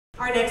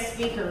our next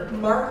speaker,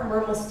 Mark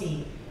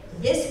Mermeistein.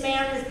 This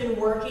man has been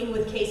working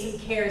with Case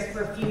and Cares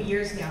for a few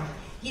years now.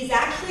 He's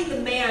actually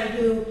the man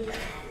who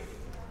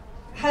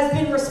has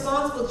been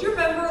responsible. Do you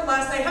remember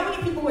last night? How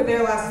many people were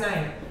there last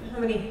night? How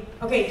many?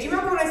 Okay, do you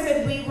remember when I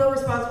said we were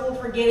responsible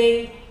for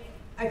getting,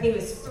 I think it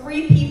was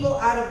 3 people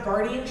out of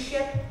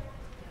guardianship?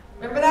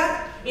 Remember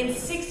that? In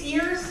 6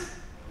 years,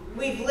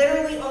 we've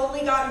literally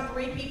only gotten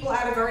 3 people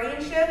out of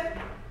guardianship.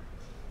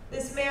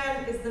 This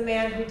man is the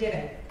man who did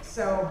it.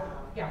 So,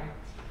 yeah,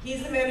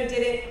 he's the man who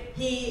did it.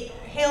 He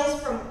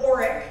hails from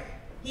Oric.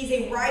 He's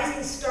a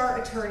rising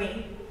star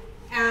attorney.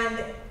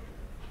 And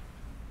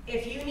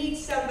if you need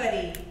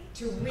somebody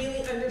to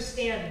really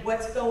understand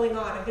what's going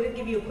on, I'm going to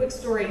give you a quick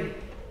story.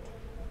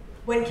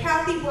 When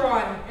Kathy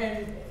Braun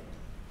and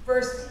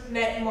first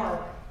met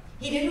Mark,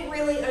 he didn't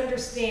really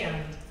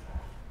understand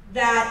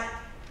that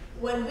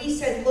when we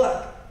said,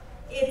 look,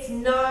 it's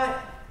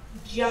not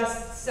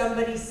just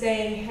somebody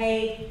saying,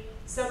 hey,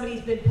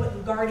 somebody's been put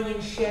in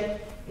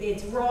guardianship,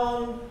 it's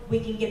wrong, we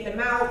can get them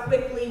out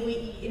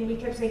quickly. And we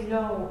kept saying,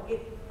 no,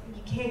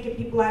 you can't get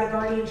people out of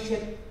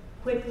guardianship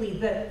quickly.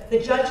 The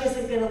judge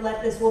isn't going to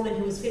let this woman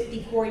who is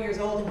 54 years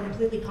old and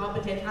completely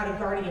competent out of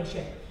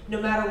guardianship.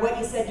 No matter what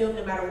you said to him,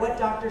 no matter what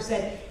doctor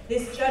said,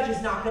 this judge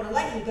is not going to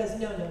let you. He goes,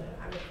 no,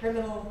 I'm a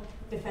criminal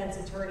defense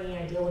attorney.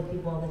 I deal with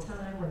people all the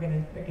time.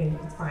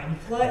 It's fine. He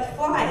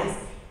flies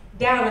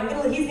down.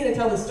 He's going to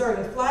tell the story.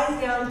 But flies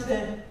down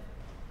to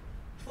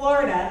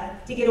Florida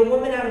to get a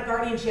woman out of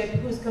guardianship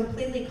who's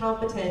completely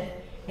competent.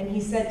 And he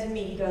said to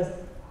me, he goes,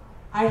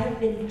 I have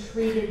been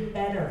treated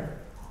better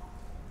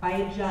by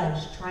a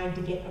judge trying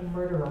to get a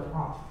murderer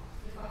off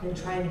than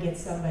trying to get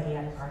somebody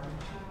out of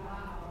guardianship.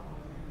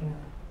 Yeah.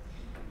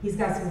 He's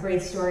got some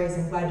great stories.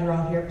 I'm glad you're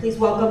all here. Please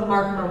welcome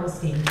Mark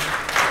Mermeistein.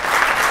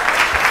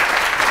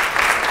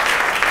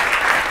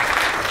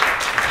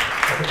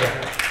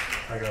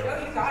 I got it.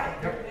 Oh, you got it.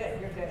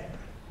 Yep. You're good.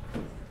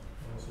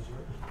 This is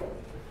yours.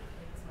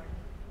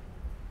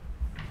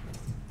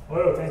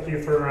 Hello, thank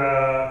you for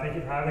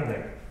having me.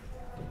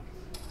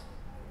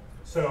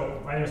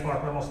 So, my name is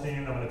Mark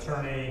Mermeistein. I'm an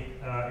attorney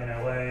in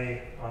LA.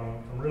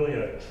 I'm really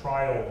a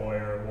trial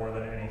lawyer more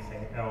than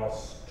anything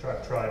else.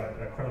 I've tried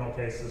criminal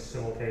cases,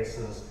 civil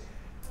cases,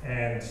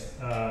 and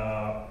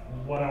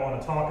what I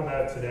want to talk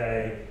about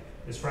today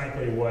is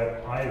frankly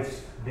what I've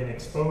been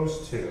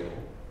exposed to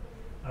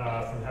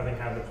from having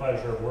had the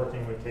pleasure of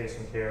working with Case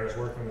and Cares,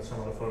 working with some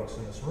of the folks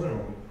in this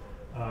room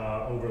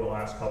over the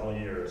last couple of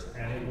years,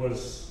 and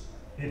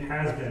it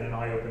has been an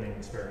eye-opening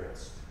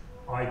experience.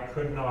 I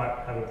could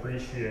not have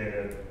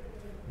appreciated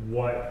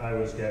what I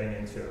was getting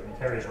into. And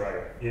Carrie's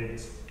right.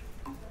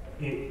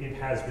 It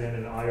has been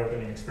an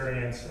eye-opening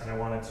experience, and I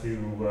wanted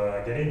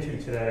to get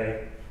into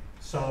today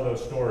some of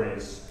those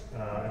stories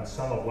and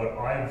some of what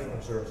I've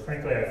observed.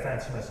 Frankly, I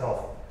fancy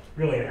myself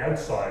really an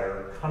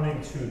outsider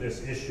coming to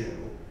this issue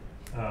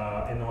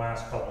in the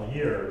last couple of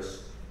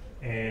years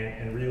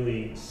and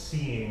really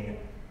seeing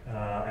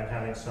and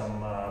having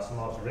some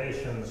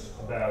observations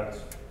about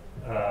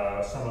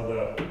some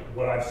of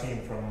what I've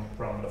seen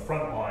from the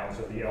front lines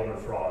of the elder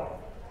fraud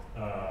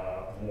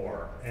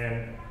war.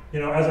 And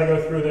as I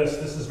go through this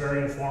is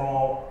very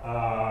informal.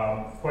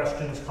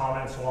 Questions,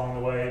 comments along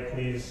the way,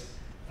 please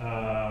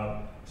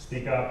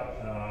speak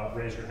up,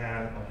 raise your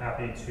hand. I'm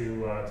happy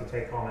to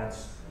take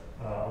comments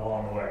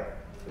along the way.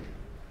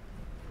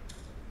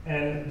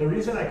 And the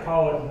reason I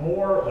call it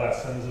more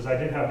lessons is I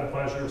did have the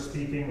pleasure of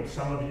speaking with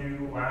some of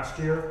you last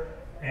year,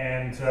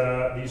 and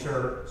these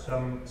are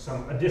some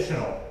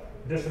additional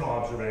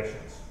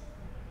observations.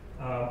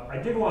 I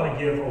did want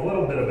to give a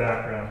little bit of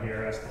background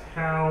here as to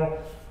how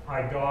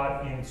I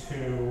got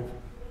into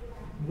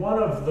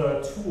one of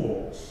the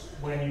tools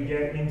when you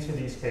get into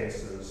these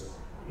cases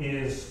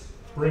is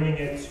bringing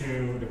it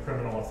to the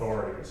criminal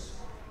authorities.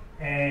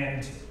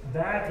 And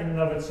that in and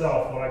of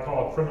itself, what I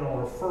call a criminal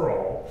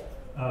referral,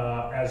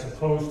 as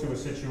opposed to a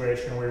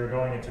situation where you're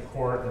going into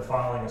court and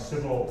filing a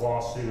civil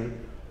lawsuit,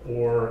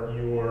 or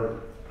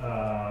you're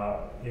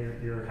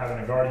having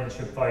a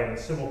guardianship fight in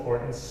civil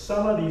court. In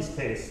some of these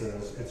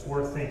cases, it's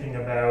worth thinking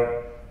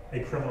about a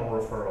criminal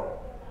referral.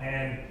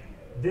 And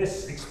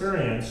this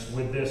experience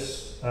with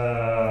this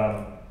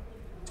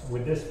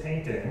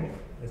painting,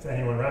 if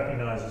anyone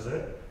recognizes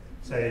it,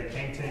 it's a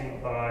painting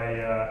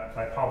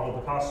by Pablo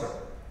Picasso,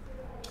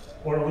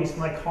 or at least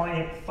my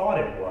client thought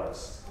it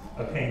was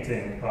a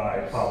painting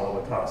by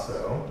Pablo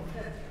Picasso.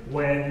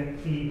 When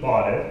he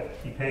bought it,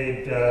 he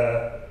paid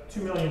 $2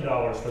 million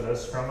for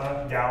this from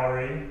a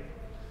gallery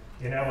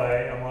in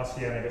LA on La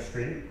Cienega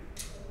Street.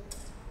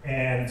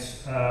 And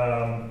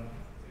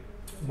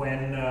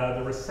when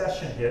the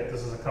recession hit,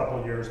 this is a couple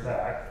of years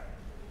back,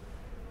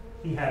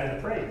 he had it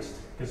appraised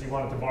because he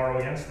wanted to borrow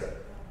against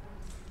it.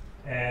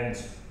 And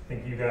I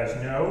think you guys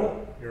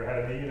know, you're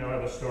ahead of me, you know how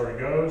the story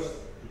goes.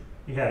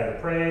 He had it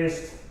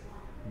appraised,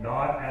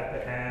 not at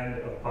the hand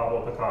of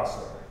Pablo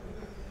Picasso.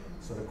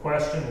 So the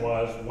question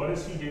was, what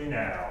does he do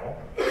now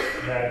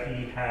that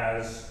he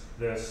has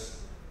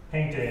this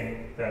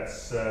painting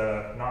that's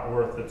not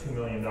worth the $2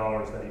 million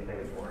that he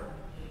paid for it?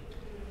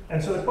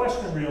 And so the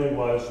question really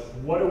was,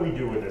 what do we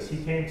do with this? He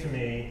came to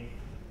me,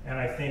 and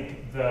I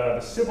think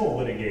the civil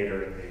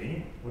litigator in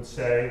me would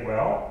say,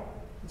 well,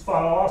 let's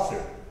file a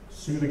lawsuit,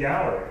 sue the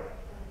gallery.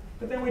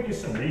 But then we do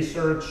some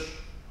research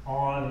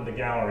on the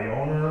gallery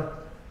owner.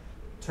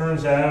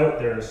 Turns out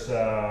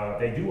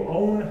they do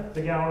own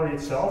the gallery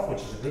itself,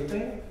 which is a good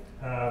thing.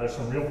 There's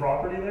some real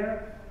property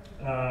there,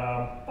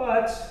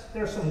 but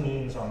there's some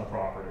liens on the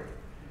property.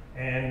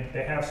 And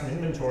they have some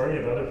inventory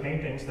of other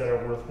paintings that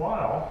are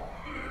worthwhile,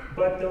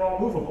 but they're all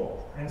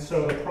movable. And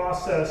so the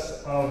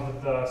process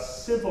of the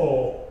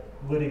civil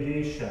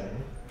litigation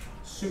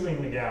suing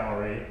the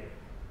gallery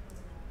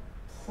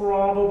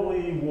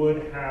probably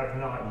would have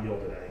not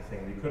yielded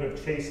anything. We could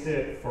have chased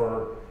it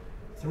for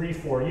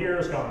 3-4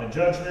 years, gotten a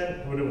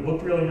judgment. It would have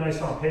looked really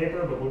nice on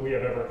paper, but would we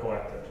have ever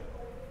collected?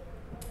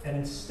 And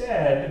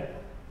instead,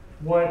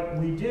 what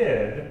we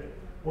did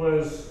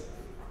was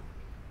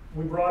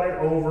we brought it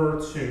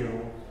over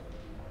to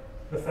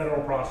the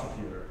federal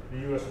prosecutor, the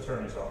U.S.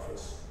 Attorney's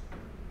Office.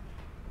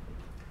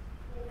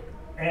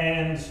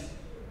 And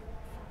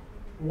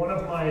one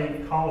of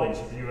my colleagues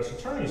at the U.S.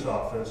 Attorney's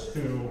Office,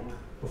 who,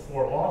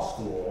 before law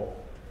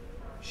school,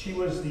 she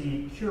was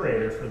the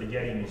curator for the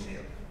Getty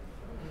Museum.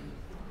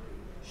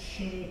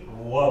 She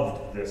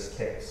loved this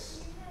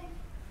case.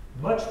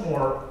 Much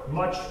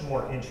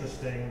more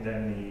interesting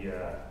than the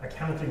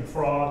accounting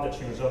fraud that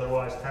she was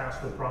otherwise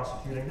tasked with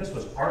prosecuting. This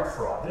was art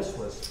fraud. This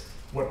was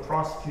what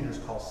prosecutors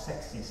call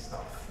sexy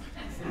stuff.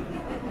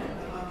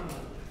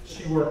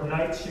 She worked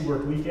nights, she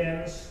worked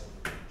weekends.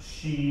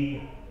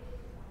 She,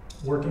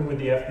 working with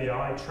the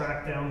FBI,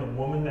 tracked down the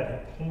woman that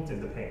had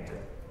painted the painting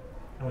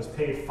and was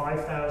paid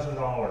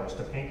 $5,000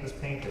 to paint this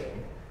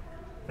painting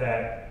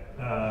that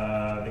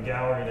the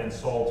gallery then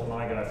sold to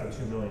my guy for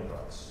 $2 million.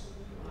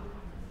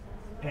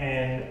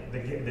 And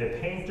the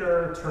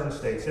painter turned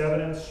state's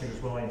evidence. She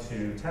was willing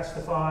to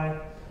testify.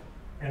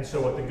 And so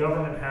what the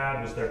government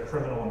had was their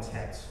criminal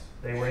intent.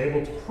 They were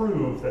able to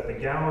prove that the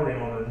gallery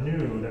owner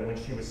knew that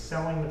when she was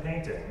selling the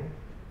painting,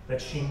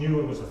 that she knew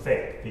it was a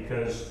fake,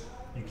 because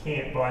you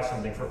can't buy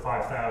something for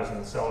 $5,000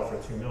 and sell it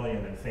for $2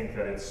 million and think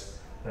that it's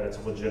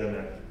a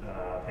legitimate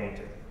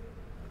painting.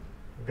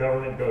 The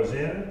government goes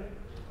in,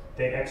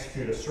 they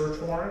execute a search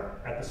warrant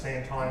at the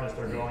same time as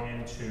they're going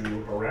in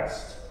to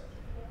arrest.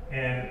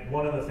 And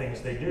one of the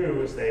things they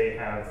do is the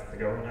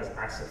government has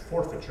asset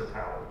forfeiture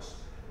powers,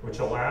 which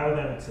allow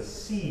them to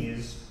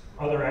seize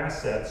other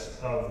assets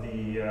of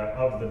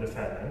the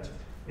defendant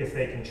if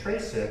they can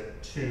trace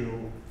it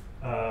to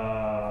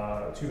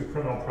the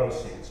criminal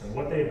proceeds. And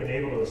what they've been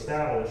able to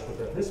establish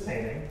with this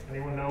painting,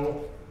 anyone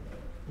know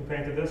who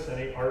painted this?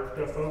 Any art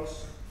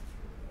folks?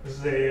 This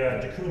is a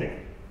de Kooning.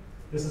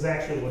 This is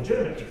actually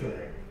legitimate de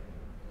Kooning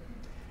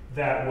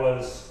that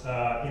was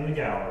in the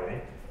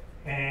gallery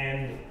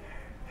and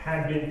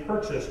had been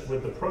purchased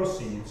with the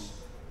proceeds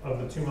of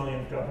the $2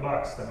 million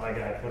that my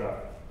guy put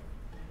up.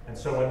 And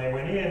so when they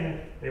went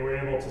in, they were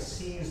able to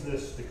seize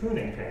this de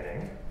Kooning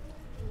painting,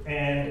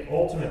 and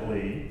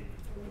ultimately,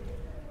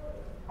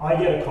 I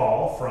get a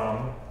call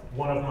from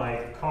one of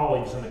my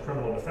colleagues in the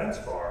criminal defense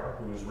bar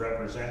who is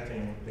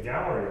representing the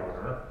gallery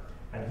owner,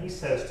 and he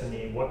says to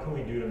me, what can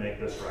we do to make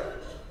this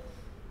right?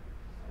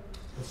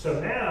 And so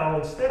now,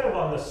 instead of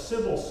on the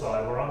civil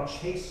side where I'm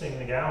chasing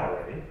the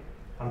gallery,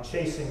 I'm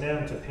chasing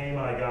them to pay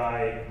my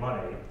guy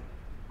money,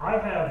 I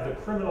have the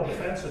criminal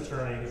defense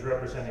attorney who's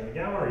representing the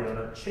gallery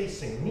owner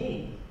chasing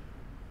me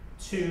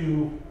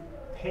to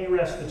pay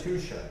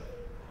restitution,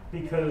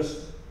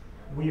 because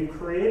we've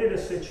created a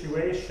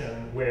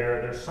situation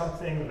where there's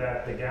something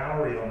that the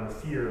gallery owner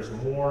fears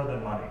more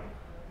than money,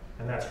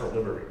 and that's her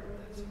liberty.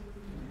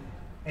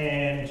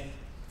 And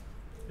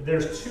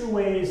there's two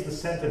ways the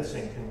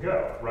sentencing can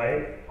go,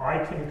 right?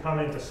 I can come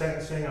into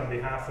sentencing on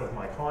behalf of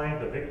my client,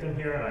 the victim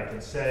here, and I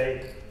can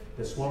say,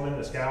 this woman,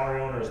 this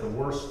gallery owner, is the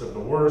worst of the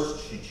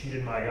worst. She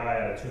cheated my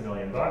guy out of $2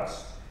 million,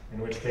 in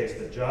which case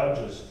the judge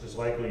is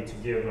likely to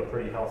give a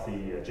pretty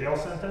healthy jail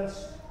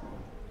sentence.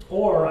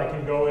 Or I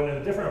can go in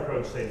a different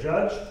approach, say,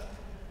 Judge,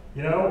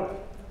 you know,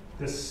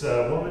 this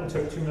woman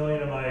took $2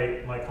 million of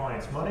my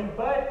client's money,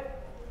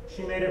 but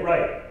she made it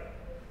right.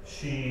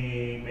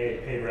 She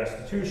paid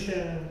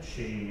restitution.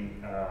 She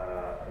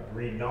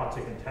agreed not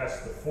to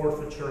contest the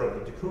forfeiture of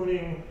the de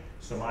Kooning,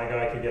 so my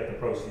guy could get the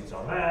proceeds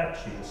on that.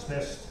 She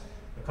dismissed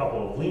a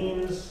couple of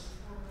liens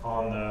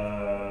on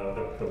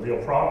the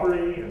real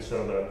property, and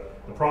so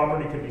the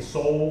property could be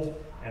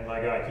sold, and my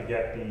guy could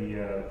get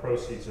the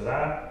proceeds of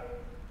that.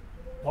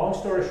 Long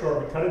story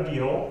short, we cut a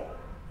deal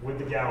with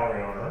the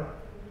gallery owner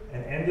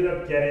and ended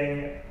up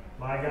getting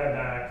my guy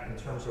back in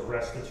terms of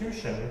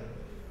restitution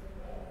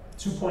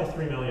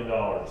 $2.3 million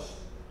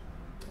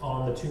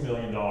on the $2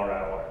 million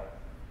outlay,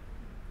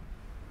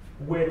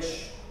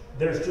 which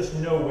there's just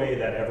no way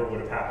that ever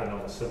would have happened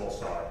on the civil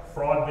side.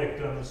 Fraud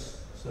victims,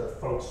 so there are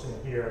folks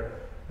in here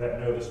that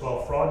know this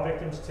well, fraud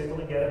victims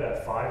typically get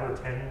about 5 or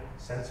 10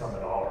 cents on the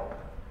dollar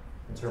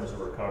in terms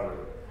of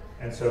recovery.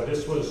 And so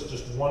this was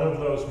just one of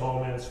those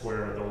moments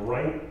where the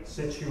right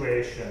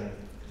situation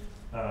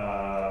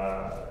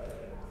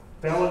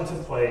fell into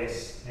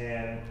place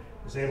and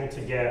was able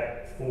to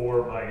get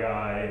for my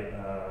guy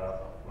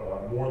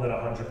more than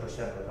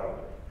 100%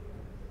 recovery.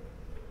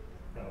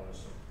 That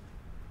was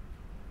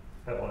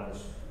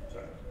headlines.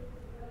 Sorry.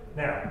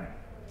 Now,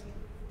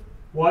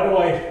 why do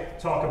I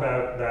talk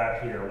about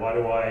that here? Why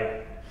do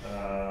I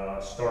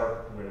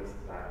start with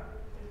that?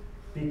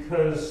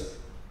 Because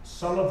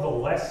some of the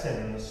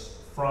lessons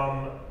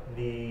from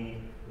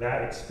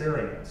that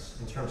experience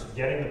in terms of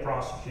getting the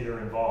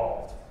prosecutor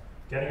involved,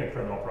 getting a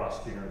criminal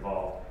prosecutor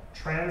involved,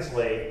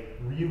 translate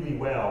really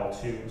well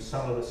to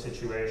some of the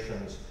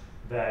situations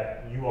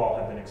that you all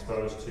have been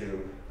exposed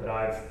to that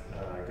I've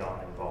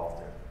gotten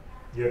involved in.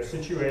 You have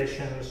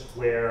situations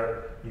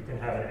where you can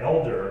have an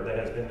elder that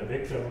has been the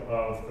victim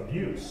of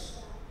abuse,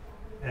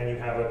 and you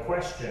have a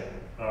question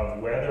of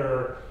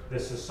whether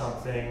this is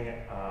something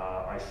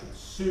I should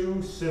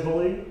sue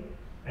civilly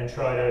and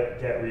try to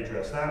get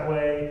redress that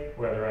way,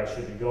 whether I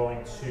should be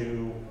going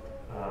to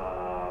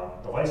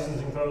the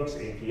licensing folks,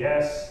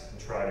 APS, and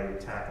try to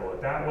tackle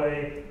it that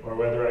way, or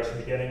whether I should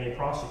be getting a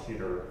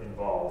prosecutor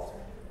involved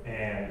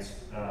and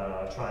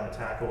trying to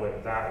tackle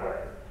it that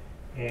way.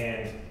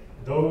 And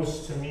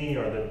those, to me,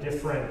 are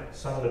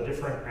some of the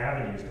different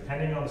avenues,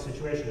 depending on the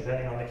situation,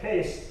 depending on the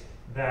case,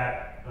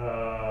 that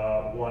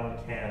one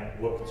can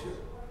look to.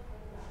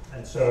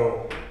 And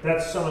so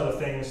that's some of the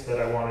things that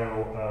I want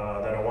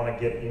to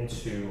get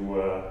into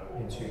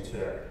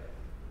today.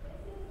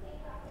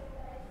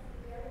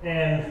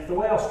 And the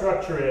way I'll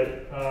structure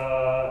it,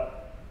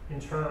 in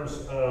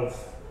terms of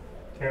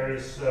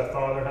Carrie's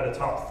father had a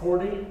top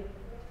 40,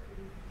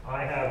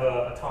 I have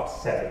a top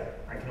 7.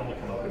 I can only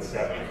come up with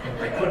 7.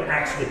 I couldn't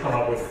actually come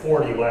up with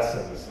 40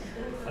 lessons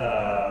in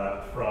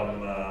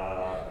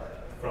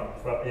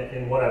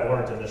what I've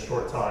learned in this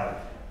short time,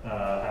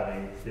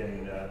 having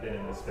been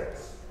in this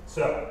space.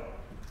 So,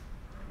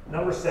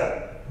 number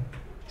 7,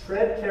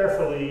 tread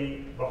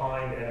carefully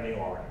behind enemy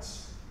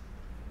lines.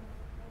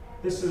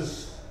 This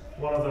is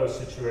one of those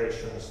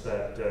situations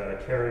that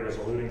Carrie was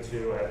alluding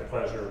to. I had the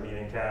pleasure of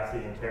meeting Kathy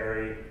and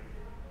Carrie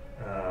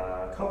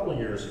a couple of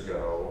years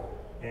ago,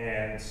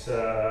 and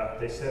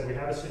they said we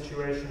have a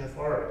situation in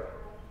Florida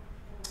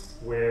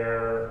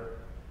where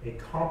a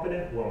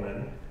competent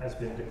woman has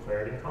been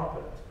declared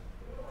incompetent.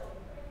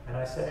 And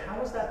I said, how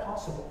is that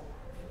possible?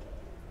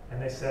 And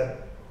they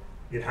said,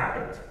 it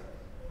happened.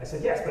 I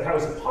said, yes, but how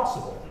is it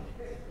possible?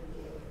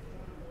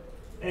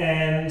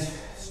 And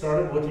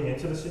started looking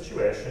into the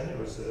situation. It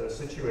was a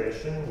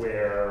situation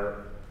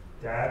where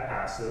dad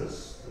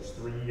passes, there's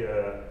three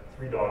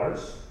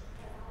daughters,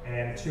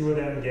 and 2 of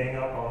them gang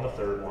up on the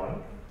 3rd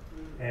one.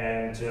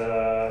 And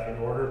in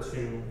order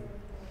to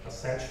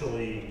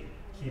essentially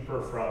keep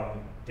her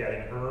from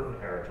getting her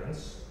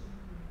inheritance,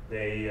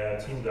 they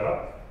teamed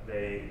up,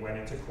 they went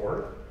into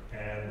court,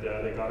 and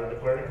they got her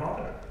declared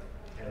incompetent.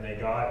 And they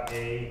got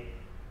a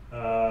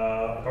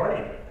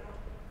guardian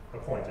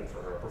appointed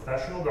for her, a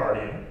professional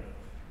guardian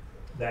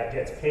that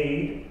gets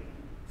paid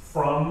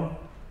from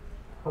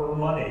her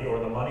money, or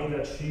the money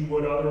that she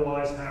would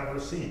otherwise have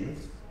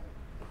received.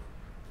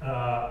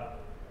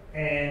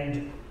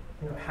 And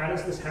you know, how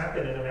does this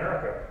happen in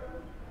America?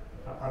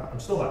 I'm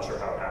still not sure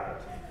how it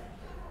happened.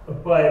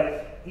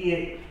 But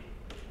it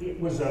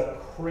was a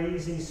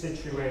crazy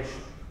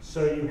situation.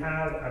 So you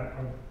have,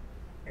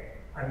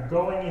 I'm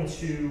going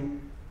into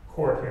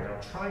court here, and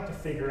I'm trying to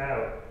figure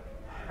out,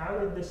 how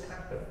did this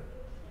happen?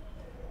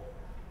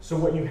 So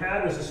what you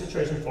had was a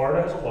situation,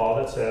 Florida has a law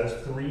that says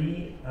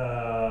three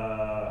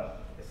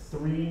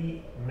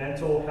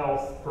mental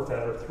health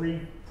professionals,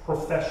 3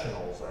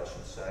 professionals, I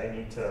should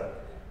say,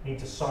 need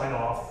to sign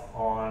off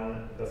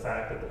on the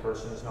fact that the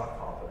person is not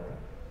competent.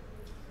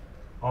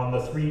 On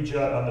the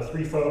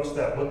three folks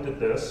that looked at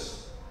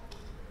this,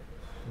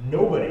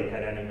 nobody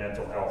had any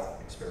mental health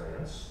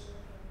experience.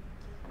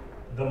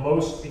 The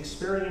most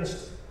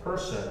experienced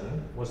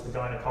person was the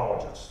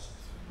gynecologist.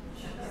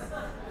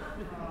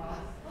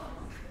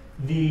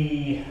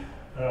 The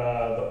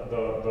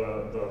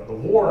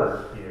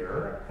ward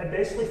here had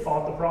basically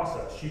fought the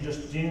process. She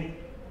just didn't.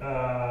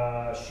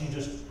 She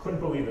just couldn't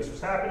believe this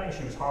was happening.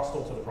 She was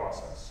hostile to the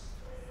process.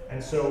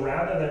 And so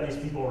rather than these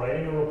people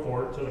writing a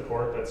report to the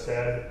court that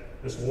said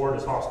this ward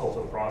is hostile to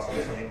the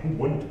process, I mean, who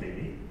wouldn't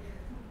be,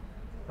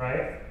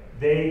 right?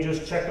 They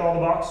just checked all the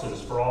boxes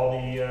for all the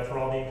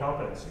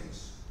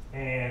incompetencies.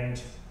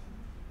 And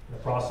the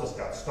process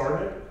got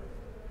started.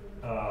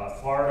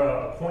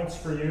 Florida appoints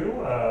for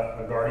you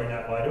a guardian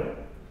ad litem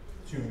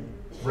to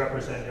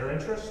represent your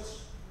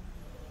interests.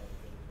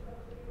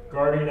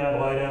 Guardian ad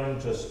litem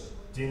just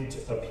didn't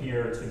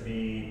appear to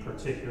be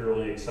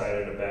particularly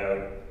excited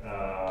about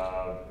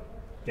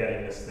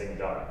getting this thing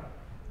done.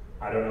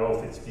 I don't know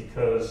if it's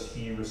because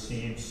he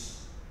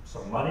receives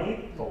some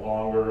money the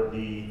longer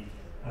the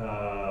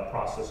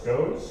process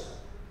goes,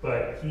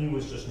 but he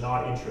was just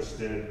not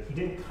interested. He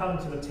didn't come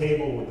to the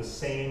table with the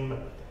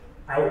same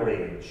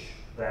outrage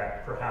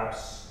that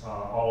perhaps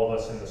all of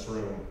us in this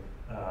room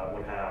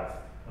would have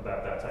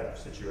about that type of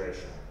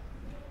situation.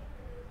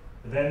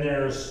 Then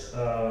there's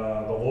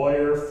the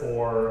lawyer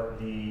for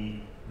the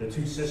The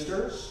two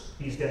sisters,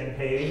 he's getting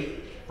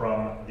paid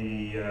from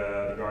the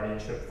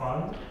guardianship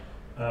fund,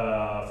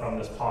 from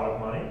this pot of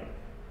money.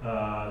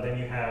 Then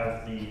you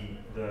have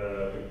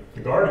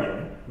the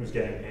guardian who's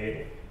getting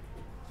paid.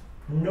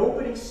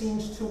 Nobody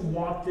seems to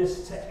want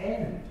this to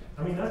end.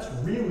 I mean, that's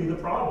really the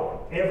problem.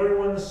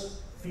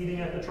 Everyone's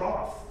feeding at the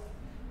trough.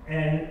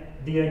 And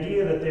the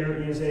idea that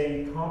there is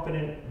a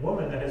competent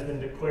woman that has been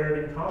declared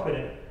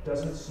incompetent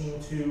didn't seem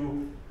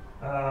to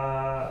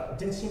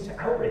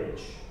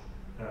outrage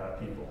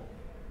people.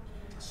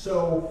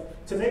 So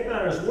to make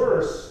matters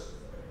worse,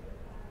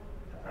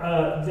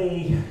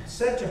 they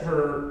said to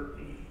her,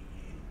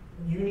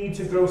 you need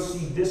to go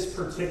see this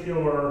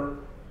particular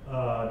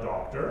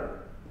doctor.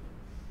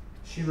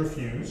 She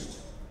refused.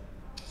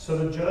 So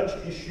the judge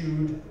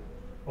issued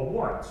a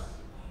warrant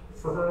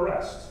for her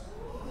arrest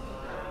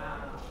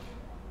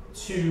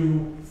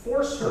to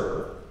force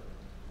her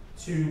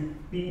to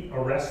be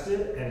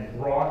arrested and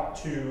brought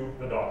to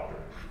the doctor.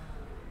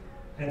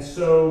 And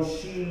so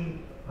she,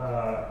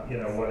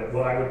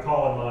 what I would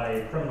call in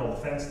my criminal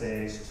defense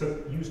days,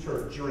 used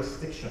her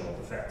jurisdictional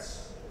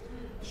defense.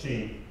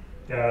 She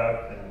got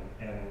up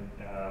and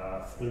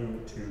flew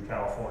to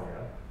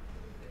California,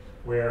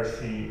 where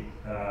she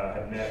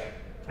had met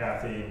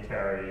Kathy and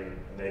Carrie, and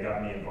they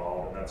got me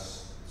involved, and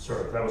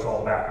that was all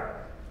the background.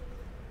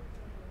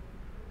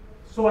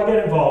 So I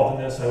get involved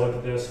in this, I look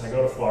at this, and I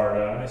go to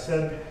Florida, and I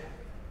said,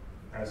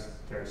 as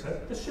Carrie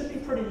said, this should be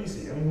pretty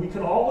easy. I mean, we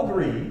can all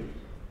agree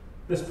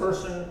there's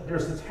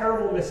a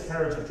terrible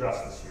miscarriage of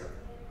justice here.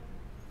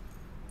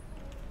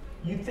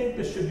 You'd think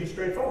this should be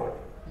straightforward.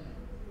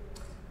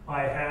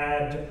 I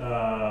had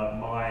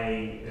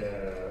my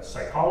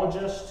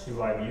psychologist,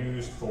 who I've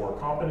used for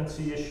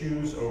competency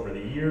issues over the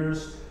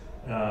years,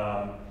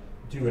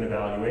 do an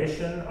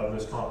evaluation of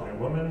this competent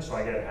woman. So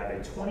I have a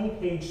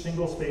 20-page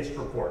single-spaced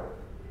report,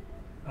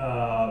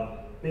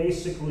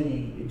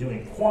 basically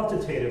doing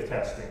quantitative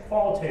testing,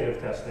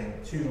 qualitative testing,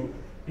 to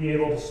be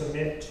able to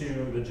submit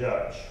to the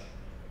judge.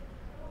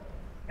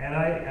 And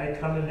I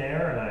come in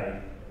there and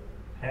I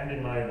hand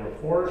in my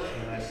report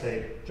and I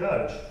say,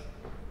 Judge,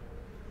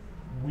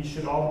 we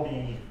should all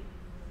be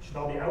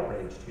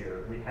outraged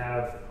here. We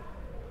have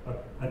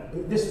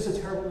this is a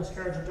terrible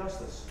miscarriage of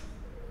justice.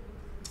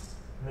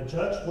 And the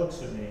judge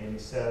looks at me and he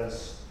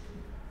says,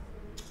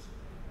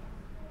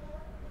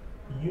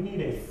 you need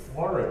a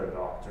Florida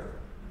doctor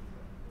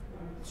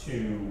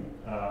to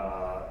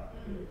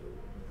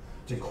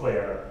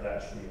declare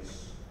that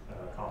she's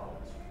competent.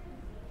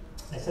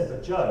 I said,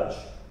 but Judge,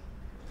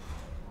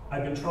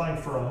 I've been trying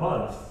for a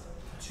month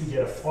to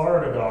get a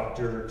Florida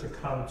doctor to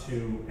come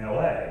to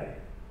LA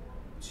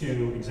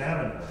to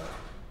examine her.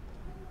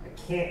 I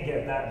can't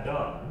get that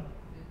done.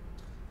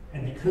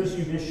 And because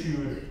you've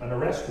issued an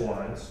arrest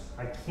warrant,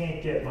 I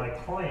can't get my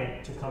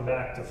client to come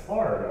back to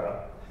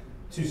Florida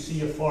to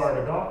see a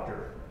Florida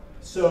doctor.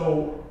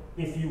 So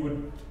if you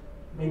would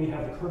maybe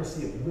have the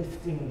courtesy of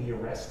lifting the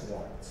arrest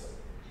warrant,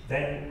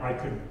 then I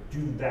could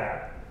do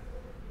that.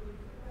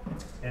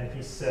 And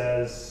he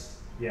says,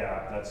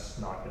 yeah, that's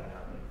not going to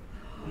happen.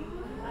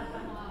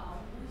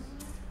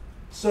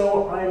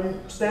 So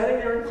I'm standing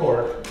there in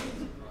court.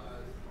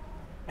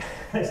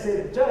 I say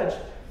to the judge,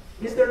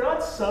 is there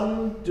not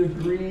some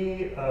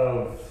degree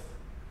of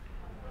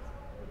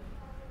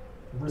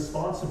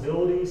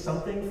responsibility,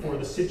 something for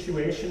the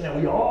situation that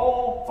we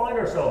all find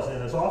ourselves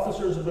in as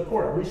officers of the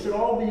court? We should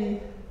all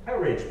be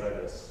outraged by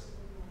this.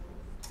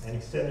 And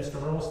he said, Mr.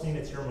 Mermeistein,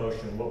 it's your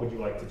motion. What would you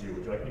like to do?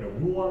 Would you like me to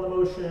rule on the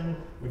motion?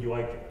 Would you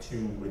like to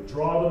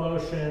withdraw the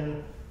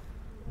motion?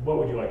 What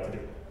would you like to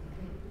do?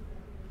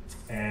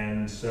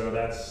 And so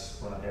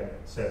that's when I had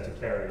said to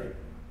Carrie,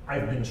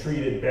 I've been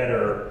treated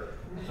better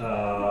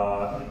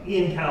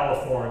in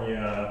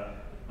California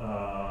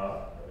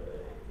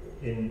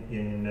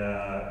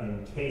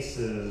in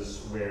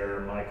cases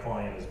where my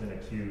client has been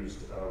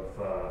accused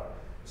of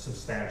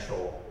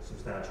substantial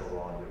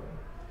wrongdoing.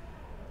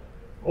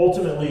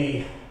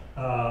 Ultimately,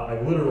 I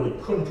literally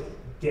couldn't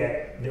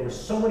there were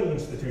so many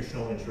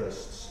institutional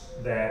interests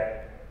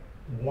that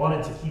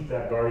wanted to keep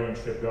that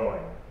guardianship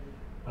going.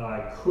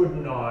 I could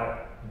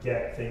not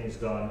get things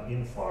done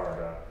in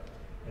Florida,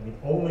 and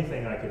the only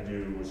thing I could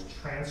do was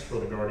transfer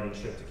the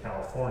guardianship to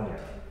California.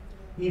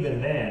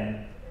 Even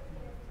then,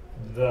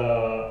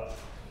 the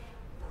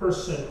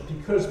person,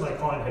 because my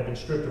client had been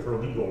stripped of her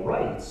legal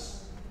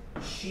rights,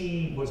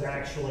 she was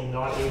actually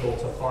not able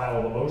to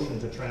file the motion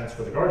to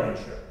transfer the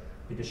guardianship,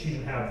 because she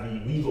didn't have the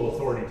legal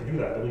authority to do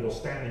that, the legal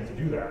standing to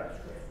do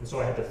that. And so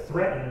I had to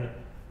threaten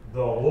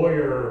the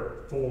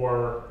lawyer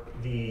for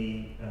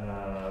the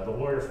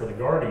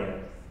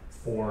guardian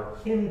for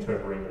him to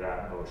bring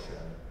that motion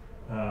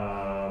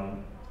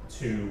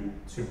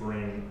to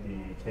bring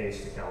the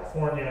case to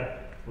California.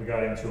 We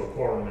got into a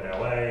courtroom in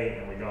LA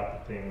and we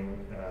got the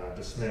thing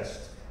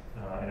dismissed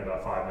in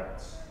about 5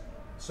 minutes.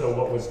 So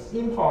what was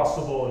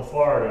impossible in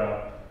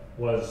Florida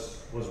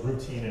was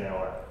routine in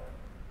LA.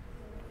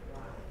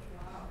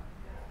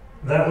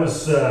 That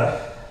was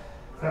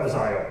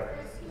eye-opening.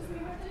 Excuse me,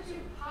 what did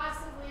you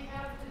possibly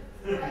have to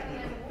threaten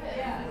him with?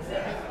 Yeah,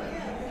 exactly.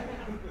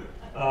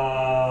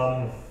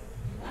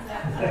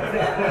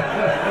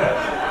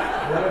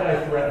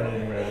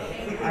 threatening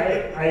with?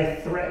 I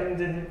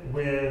threatened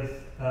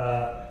with,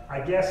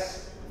 I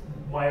guess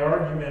my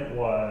argument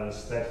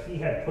was that he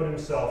had put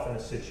himself in a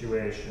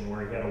situation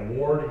where he had a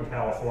ward in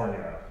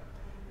California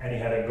and he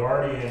had a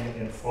guardian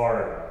in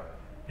Florida,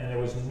 and there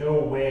was no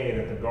way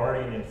that the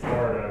guardian in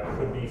Florida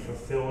could be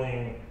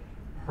fulfilling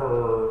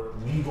her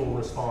legal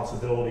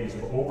responsibilities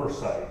of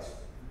oversight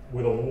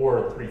with a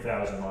ward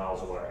 3,000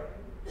 miles away.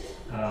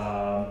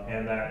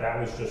 And that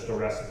was just a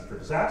recipe for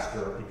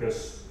disaster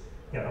because,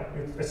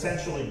 it's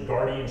essentially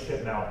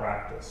guardianship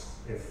malpractice,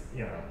 if,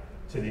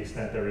 to the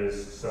extent there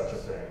is such a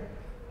thing.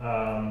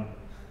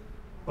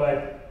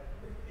 But,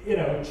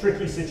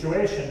 tricky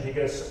situation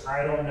because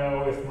I don't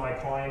know if my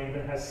client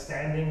even has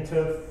standing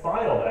to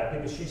file that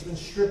because she's been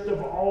stripped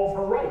of all of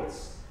her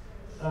rights.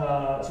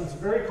 So it's a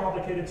very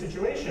complicated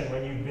situation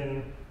when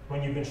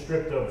you've been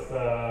stripped of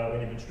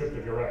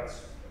your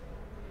rights.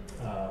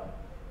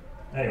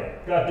 Anyway,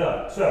 got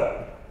done.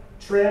 So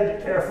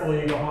tread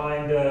carefully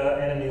behind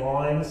enemy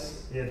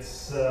lines.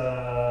 It's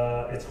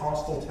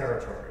hostile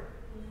territory.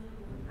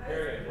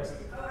 I was just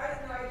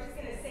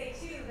going to say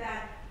too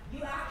that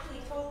you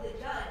actually told the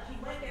judge, you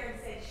went there and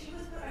said she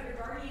was put under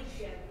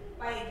guardianship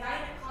by a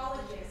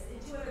gynecologist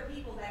and 2 other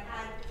people that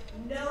had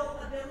no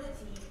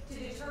ability to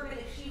determine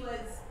if she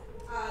was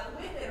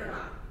with it or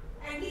not.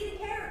 And he didn't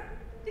care.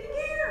 Didn't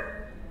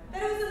care.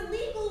 That it was a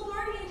legal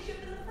guardianship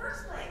in the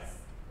first place.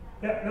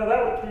 Yeah, no,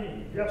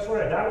 you're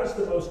absolutely right. That was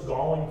the most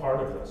galling part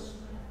of this,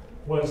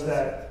 was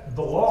that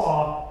the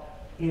law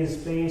is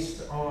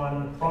based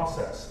on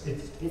process.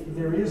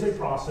 There is a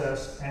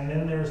process, and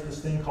then there's this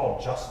thing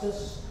called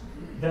justice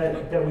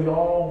that we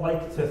all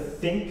like to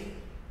think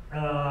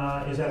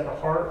is at the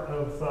heart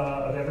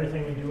of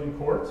everything we do in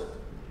court.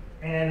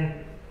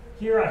 And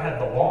here I had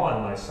the law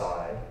on my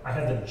side, I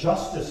had the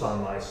justice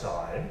on my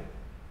side,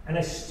 and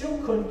I still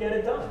couldn't get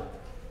it done.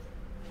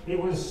 It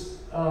was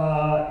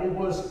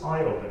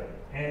eye-opening,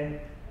 and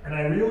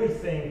I really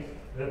think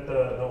that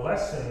the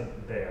lesson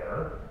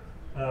there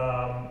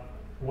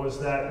was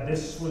that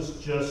this was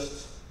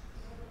just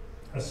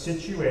a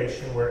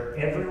situation where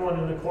everyone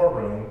in the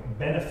courtroom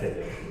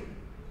benefited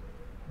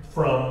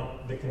from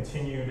the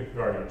continued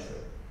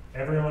guardianship.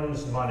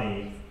 Everyone's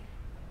money,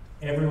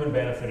 everyone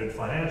benefited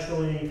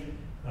financially,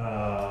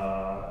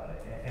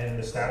 and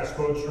the status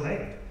quo just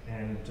remained.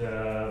 And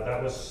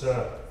that was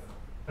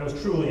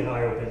truly an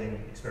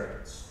eye-opening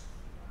experience.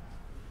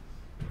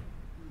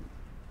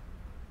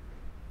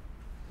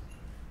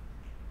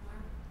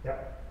 Yeah.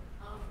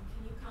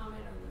 Can you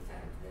comment on the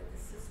fact that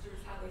the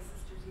sisters, how the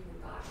sisters even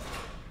got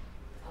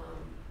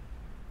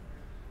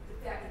the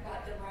fact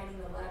about them writing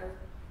the letter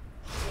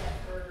to get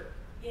her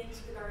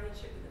into the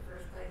guardianship in the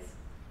first place?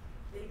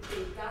 They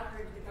got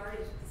her into the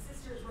guardianship. The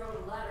sisters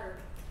wrote a letter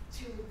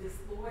to this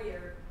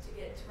lawyer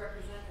to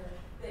represent her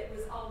that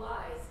was all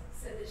lies.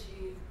 Said that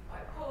she was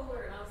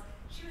bipolar and all.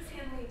 She was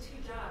handling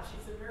 2 jobs.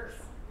 She's a nurse.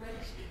 Right?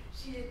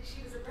 She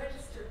was a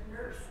registered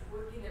nurse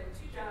working there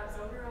with 2 jobs,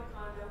 owned her own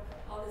condo,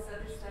 all this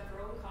other stuff,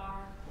 her own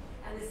car.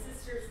 And the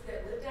sisters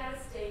that lived out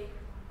of state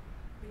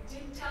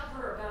didn't tell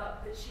her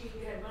about that she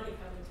had money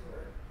coming to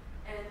her,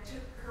 and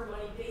took her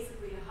money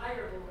basically to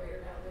hire a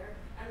lawyer down there,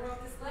 and wrote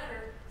this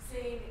letter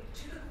saying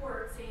to the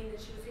court saying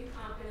that she was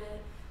incompetent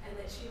and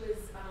that she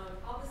was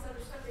all this other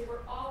stuff. They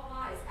were all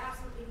lies,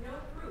 absolutely no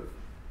proof,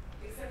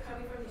 except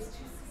coming from these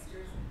 2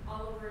 sisters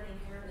all over an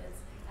inheritance.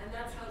 And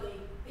that's how they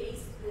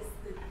based this.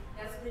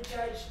 That's when the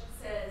judge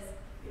says,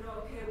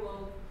 okay,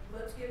 well,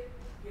 let's get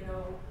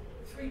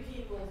 3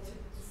 people to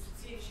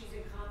see if she's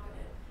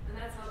incompetent. And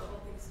that's how the whole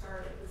thing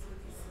started, was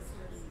with these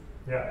sisters.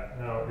 Yeah,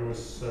 no, it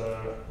was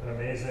an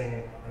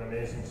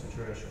amazing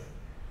situation.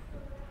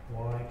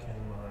 Why can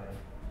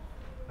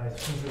I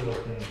seem to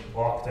have been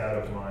locked out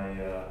of my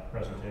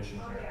presentation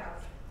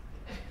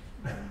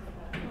here.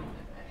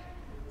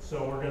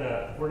 So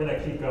we're gonna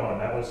keep going.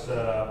 That was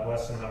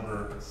lesson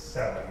number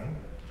 7.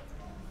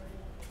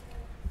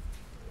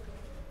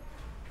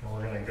 And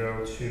we're gonna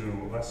go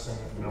to lesson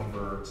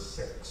number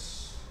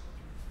 6.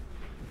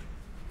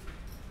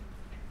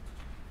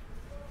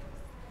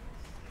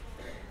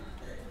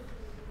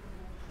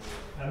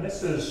 And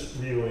this is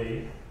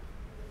really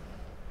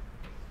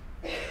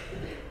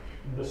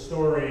the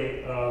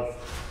story of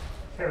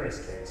Carrie's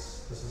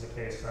case. This is a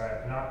case,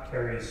 not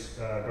Carrie's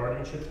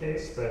guardianship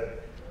case,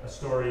 but a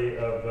story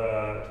of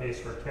a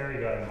case where Carrie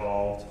got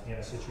involved in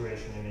a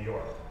situation in New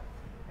York.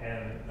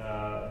 And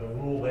the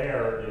rule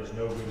there is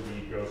no good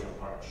deed goes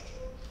unpunished.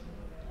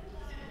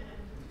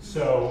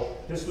 So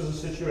this was a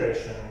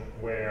situation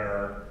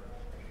where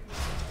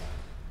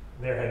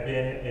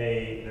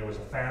there was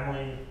a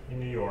family in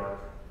New York,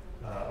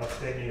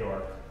 upstate New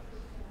York,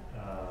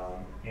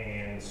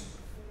 and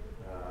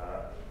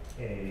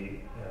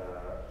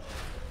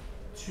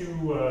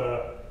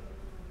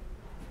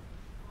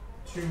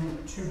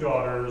two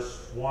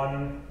daughters,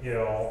 one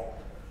ill.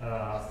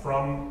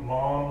 From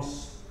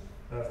mom's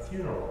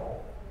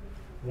funeral,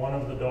 one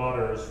of the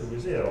daughters who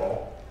is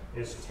ill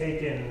is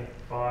taken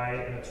by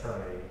an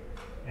attorney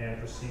and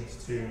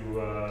proceeds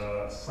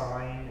to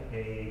sign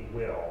a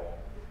will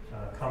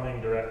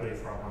coming directly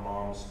from her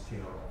mom's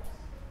funeral.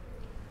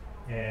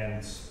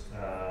 And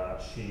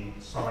she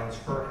signs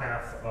her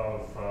half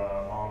of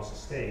mom's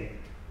estate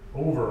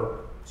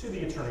over to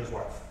the attorney's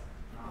wife.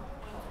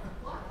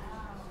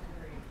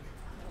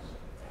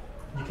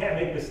 You can't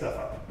make this stuff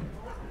up.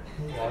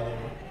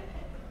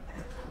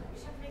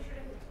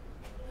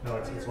 No,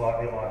 it's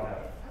logged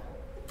out.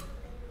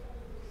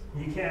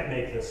 You can't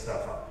make this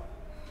stuff up.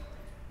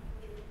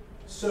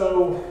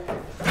 So,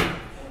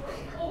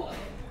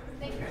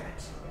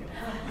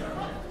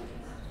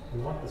 we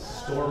want the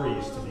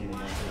stories to be the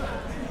answer.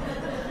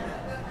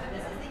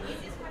 This is the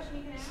easiest question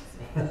you can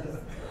ask me.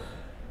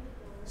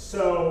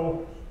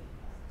 So,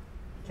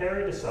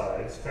 Carrie learns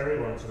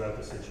about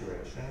the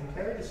situation.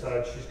 Carrie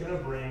decides she's going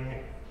to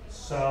bring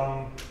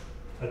some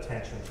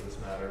attention to this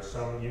matter,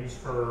 use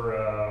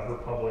her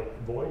public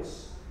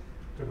voice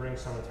to bring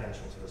some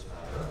attention to this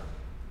matter.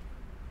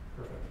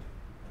 Perfect.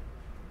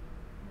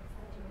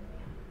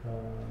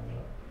 Oh,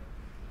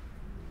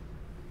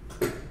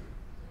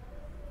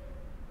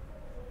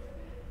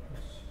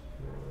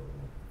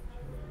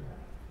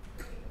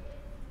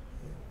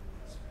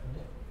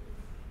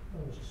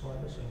 there's just one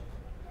missing.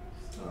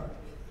 All right.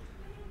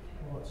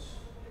 Well,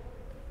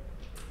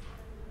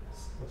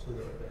 let's leave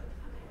it right there.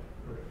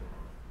 Perfect.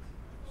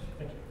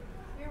 Thank you.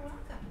 You're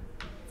welcome.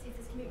 Let's see if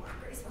this can be more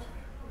graceful.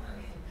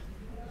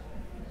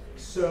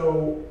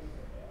 So,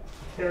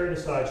 Carrie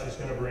decides she's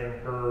going to bring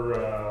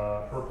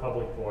her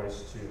public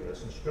voice to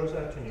this, and she goes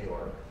out to New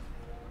York,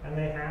 and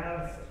they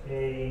have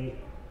a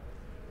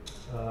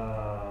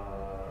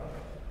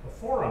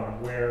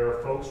forum where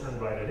folks are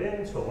invited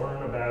in to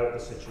learn about the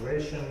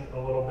situation a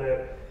little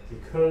bit.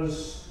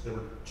 Because there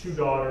were two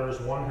daughters,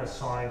 one has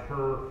signed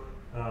her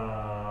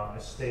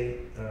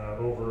estate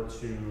over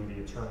to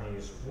the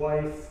attorney's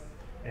wife,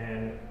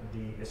 and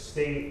the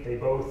estate, they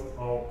both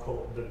own,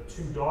 the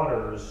two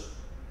daughters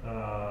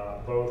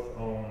both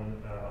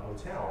own a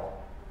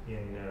hotel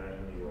in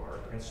New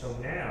York. And so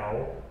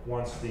now,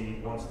 once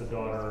the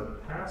daughter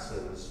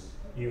passes,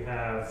 you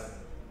have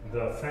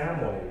the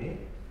family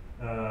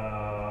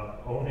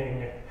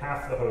owning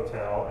half the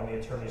hotel and the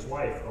attorney's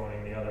wife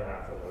owning the other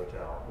half of the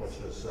hotel, which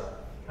is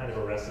kind of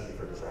a recipe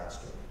for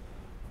disaster.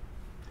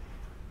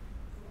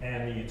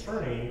 And the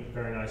attorney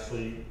very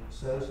nicely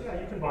says, yeah,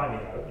 you can buy me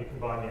out. You can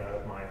buy me out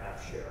of my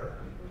half share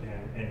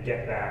and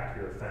get back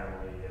your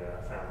family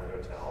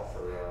hotel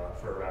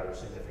for a rather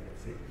significant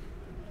fee.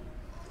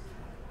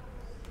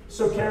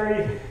 So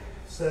Carrie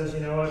says, you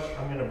know what,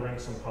 I'm going to bring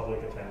some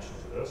public attention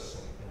to this,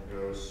 and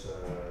goes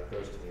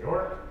to New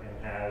York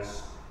and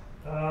has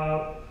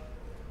a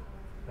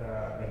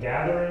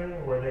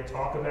gathering where they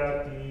talk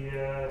about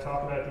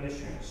the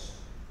issues.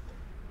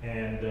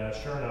 And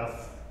sure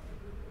enough,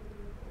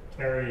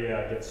 Carrie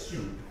gets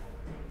sued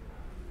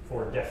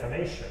for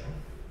defamation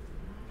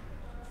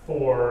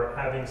for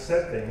having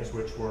said things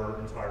which were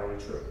entirely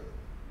true.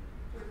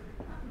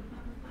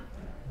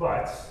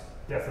 But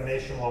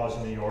defamation laws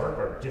in New York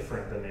are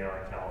different than they are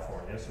in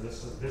California. So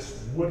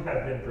this would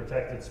have been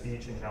protected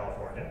speech in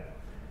California,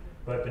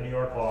 but the New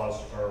York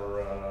laws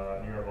are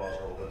a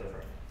little bit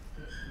different.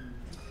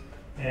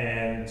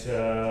 And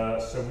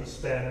so we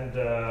spend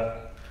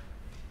the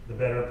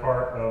better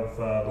part of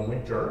the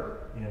winter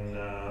in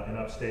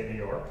upstate New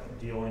York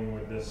dealing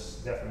with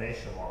this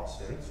defamation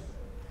lawsuit.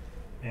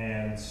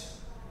 And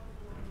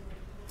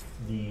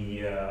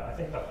I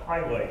think the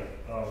highlight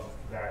of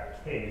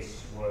that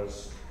case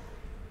was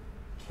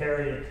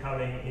Carrie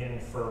coming in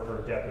for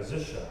her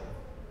deposition,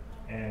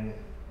 and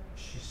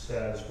she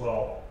says,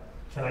 well,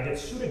 can I get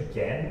sued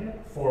again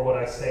for what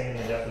I say in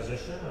the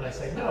deposition? And I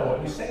say, no,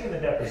 what you say in the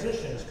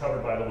deposition is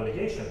covered by the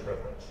litigation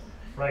privilege,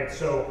 right?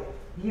 So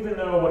even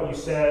though what you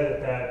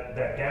said at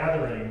that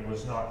gathering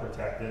was not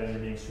protected and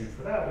you're being sued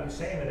for that, what you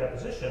say in the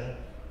deposition,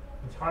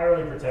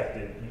 entirely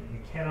protected. You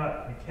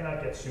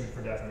cannot get sued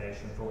for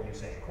defamation for what you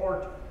say in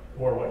court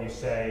or what you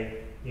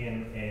say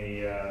in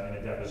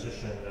a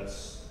deposition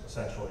that's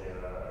essentially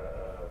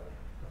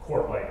a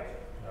court-like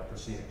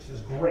proceeding. She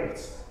says,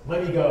 great,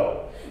 let me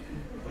go.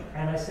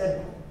 And I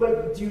said,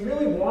 but do you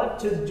really want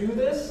to do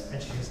this?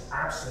 And she says,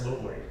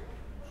 absolutely.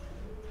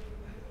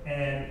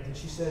 And then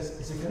she says,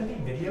 is it going to be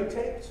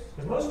videotaped?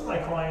 Because most of my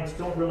clients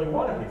don't really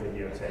want to be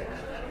videotaped.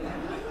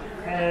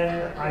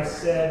 And I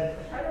said,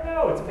 I don't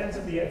know, it depends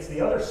if it's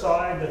the other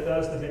side that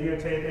does the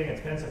videotaping, it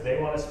depends if they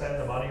want to spend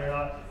the money or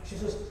not. She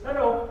says,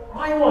 no,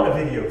 I want to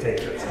videotape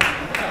it.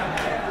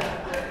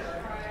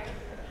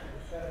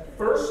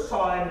 First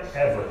time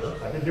ever,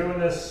 I've been doing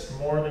this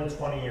more than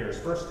 20 years,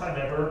 first time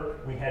ever,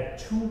 we had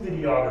two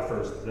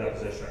videographers at the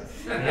deposition.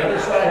 The other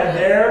side had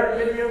their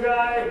video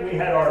guy, we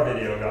had our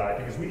video guy,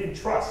 because we didn't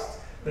trust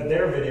that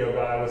their video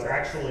guy was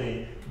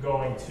actually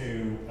going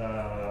to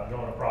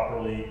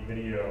properly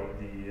video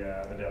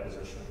the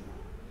deposition.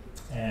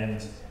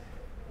 And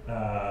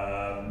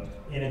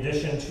in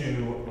addition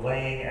to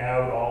laying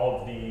out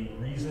all of the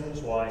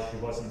reasons why she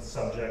wasn't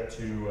subject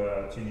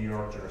to New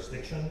York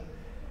jurisdiction,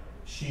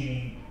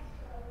 she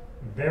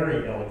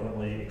very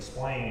eloquently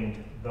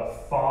explained the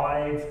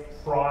 5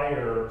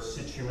 prior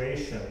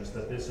situations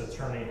that this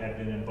attorney had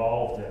been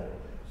involved in,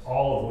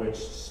 all of which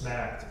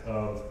smacked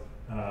of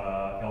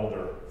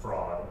elder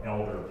fraud,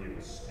 elder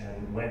abuse,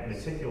 and went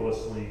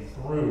meticulously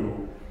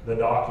through the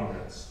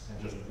documents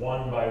and just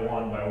one by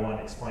one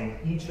explained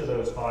each of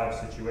those 5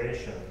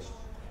 situations,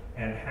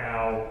 and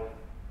how,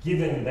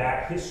 given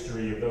that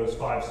history of those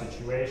 5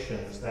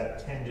 situations,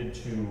 that tended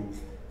to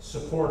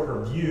support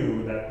her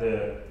view that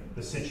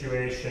the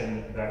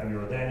situation that we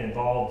were then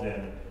involved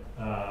in,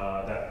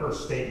 that her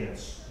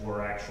statements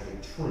were actually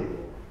true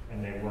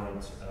and they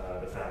weren't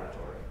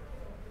defamatory.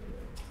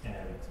 And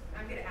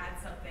I'm going to add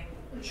something.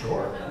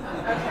 sure.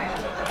 Okay.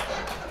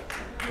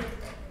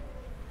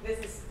 This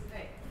is,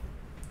 hey.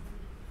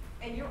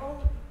 And you're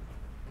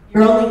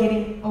only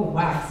getting, oh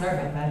wow, sorry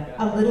about that,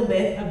 a little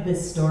bit of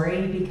this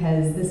story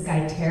because this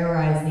guy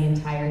terrorized the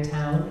entire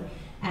town,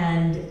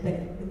 and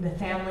the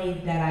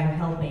family that I'm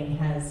helping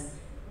has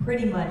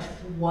pretty much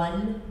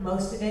won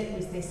most of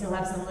it. They still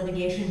have some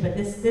litigation, but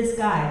this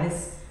guy,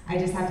 I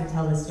just have to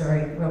tell this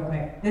story real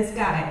quick. This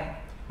guy,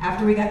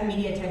 after we got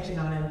media attention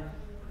on him,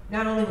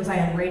 not only was I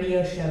on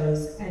radio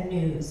shows and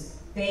news,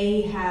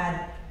 they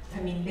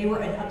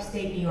were in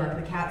upstate New York,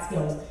 the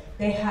Catskills.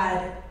 They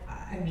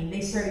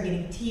started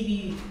getting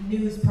TV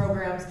news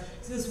programs.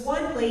 So this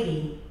one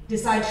lady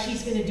decides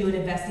she's gonna do an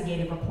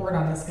investigative report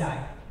on this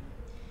guy.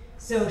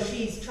 So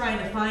she's trying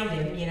to find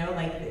him,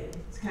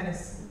 it's kind of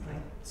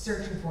like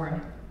searching for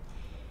him.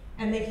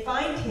 And they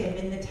find him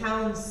in the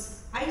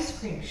town's ice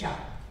cream shop.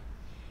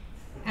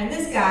 And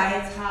this guy,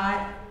 it's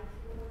hot,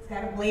 he's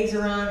got a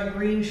blazer on, a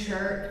green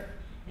shirt,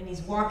 and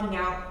he's walking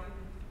out.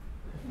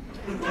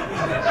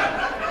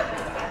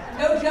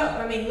 No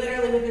joke,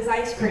 literally with his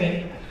ice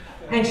cream.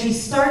 And she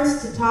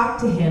starts to talk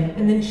to him,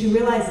 and then she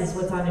realizes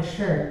what's on his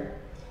shirt.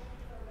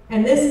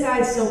 And this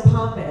guy's so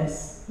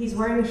pompous, he's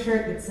wearing a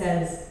shirt that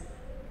says,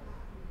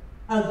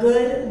 "A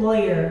good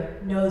lawyer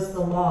knows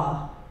the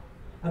law.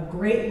 A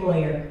great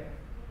lawyer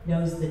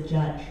knows the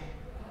judge."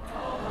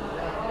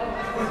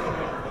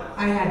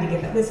 I had to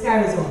get that. This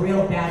guy was a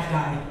real bad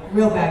guy.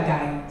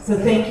 So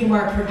thank you,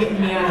 Mark, for getting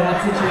me out of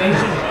that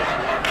situation.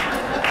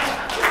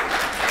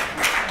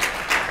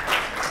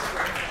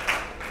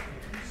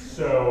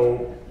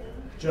 So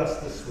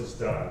justice was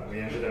done. We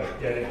ended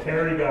up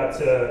Carrie got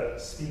to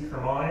speak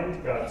her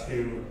mind, got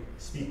to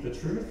speak the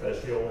truth, as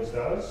she always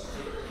does,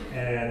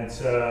 and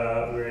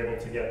we were able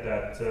to get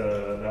that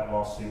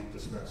lawsuit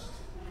dismissed.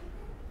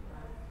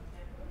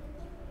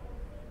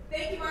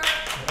 Thank you, Mark.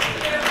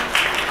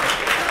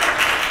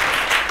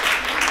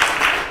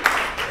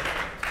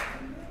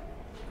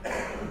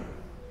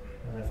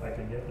 And if I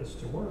could get this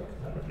to work,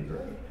 that would be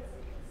great.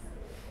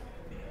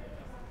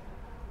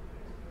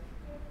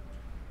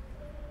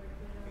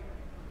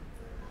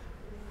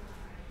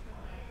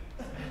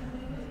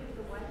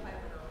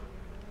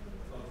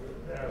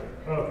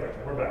 Okay,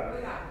 we're back.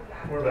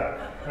 We're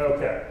back.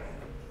 Okay.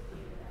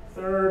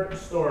 Third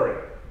story.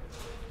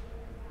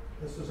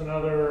 This is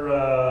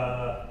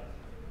another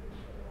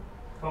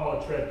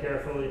call it tread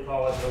carefully,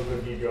 call it no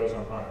good deed goes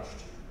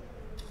unpunished.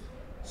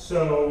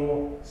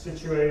 So,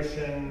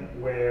 situation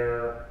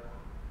where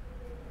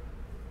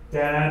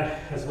dad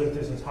has lived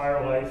his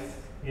entire life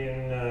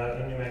in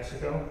New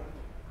Mexico,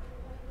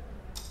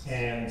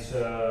 and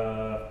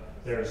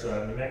there's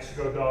a New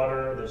Mexico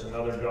daughter, there's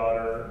another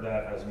daughter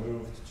that has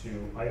moved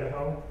to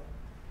Idaho,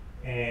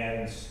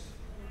 and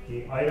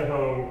the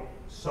Idaho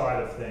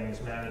side of things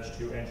managed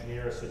to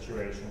engineer a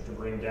situation to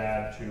bring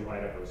dad to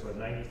Idaho. So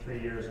 93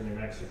 years in New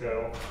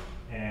Mexico,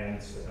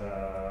 and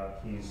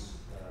he's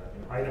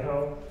in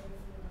Idaho,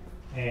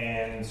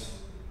 and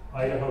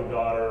Idaho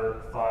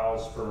daughter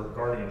files for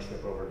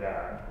guardianship over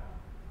dad,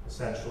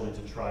 essentially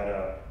to try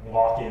to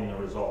lock in the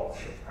results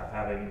of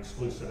having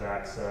exclusive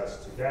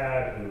access to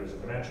dad, who is a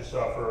dementia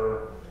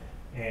sufferer,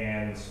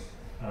 and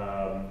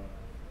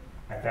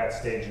at that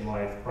stage in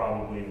life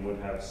probably would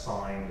have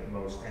signed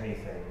most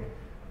anything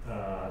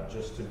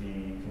just to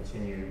be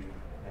continued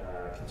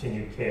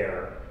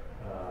care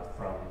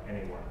from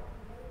anyone.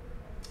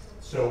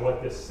 So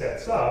what this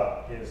sets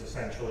up is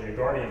essentially a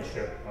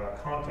guardianship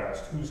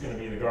contest. Who's going to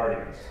be the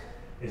guardian?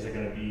 Is it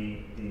going to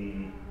be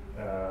the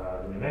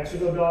New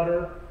Mexico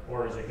daughter,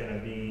 or is it going to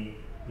be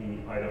the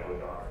Idaho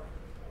daughter?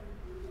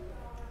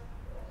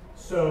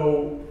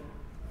 So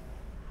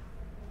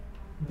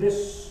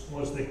this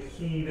was the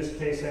key. This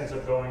case ends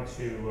up going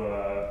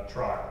to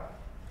trial.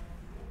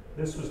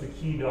 This was the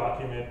key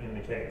document in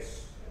the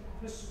case.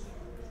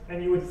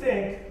 And you would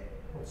think,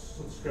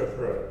 let's go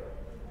through it.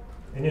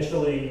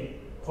 Initially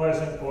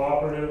pleasant,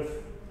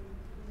 cooperative,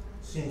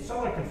 seemed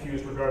somewhat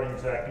confused regarding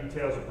exact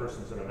details of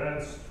persons and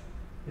events.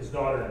 His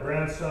daughter and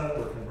grandson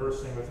were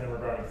conversing with him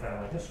regarding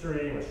family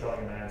history and was showing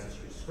him an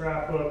ancestry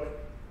scrapbook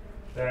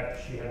that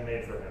she had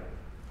made for him.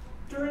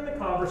 During the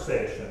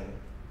conversation,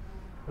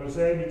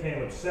 Jose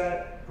became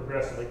upset,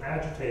 progressively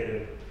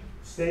agitated,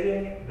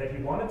 stating that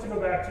he wanted to go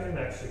back to New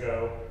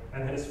Mexico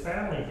and that his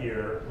family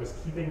here was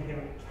keeping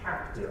him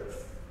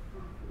captive.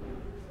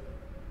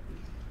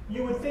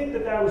 you would think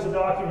that that was a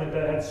document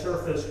that had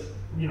surfaced,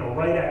 you know,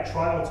 right at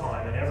trial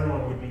time, and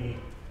everyone would be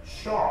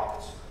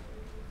shocked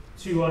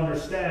to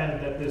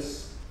understand that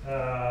this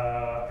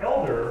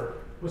elder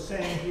was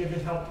saying he had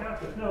been held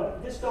captive. No,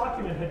 this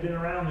document had been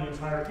around the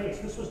entire case.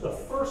 This was the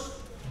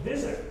first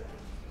visit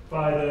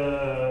by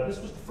this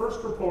was the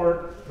first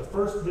report, the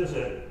first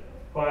visit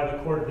by the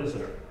court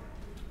visitor.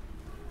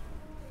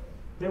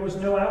 There was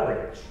no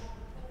outrage.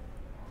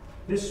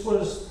 This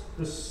was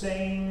the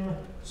same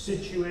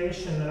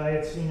situation that I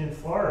had seen in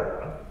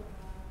Florida,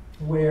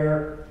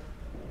 where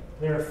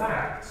there are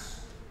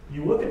facts,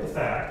 you look at the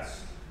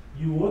facts,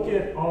 you look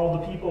at all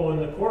the people in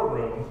the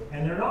courtroom,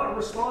 and they're not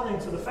responding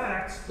to the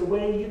facts the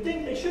way you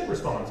think they should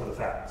respond to the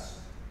facts,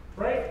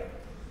 right?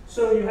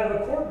 So you have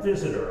a court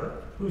visitor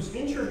who's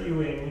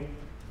interviewing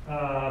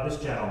this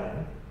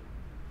gentleman.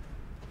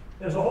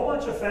 There's a whole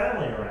bunch of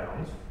family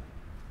around.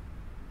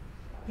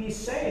 He's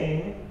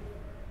saying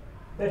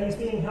that he's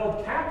being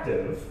held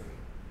captive,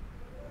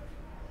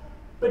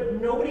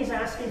 but nobody's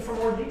asking for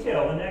more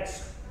detail. The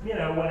next, you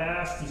know, when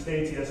asked, he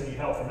states he doesn't need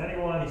help from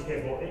anyone, he's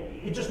capable.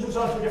 It just moves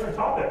on to a different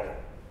topic.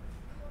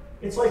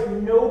 It's like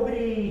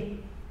nobody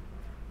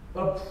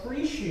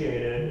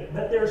appreciated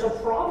that there's a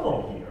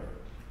problem here,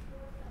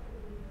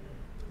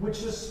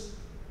 which is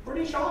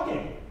pretty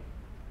shocking,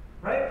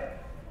 right?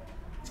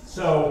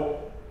 So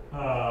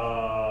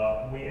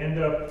we end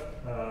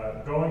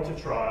up going to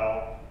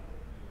trial,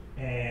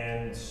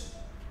 and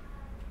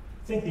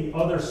I think the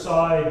other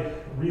side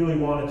really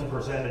wanted to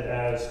present it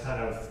as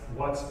kind of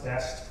what's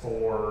best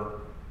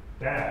for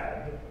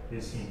Dad.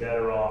 Is he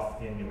better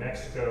off in New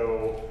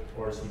Mexico,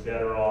 or is he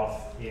better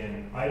off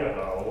in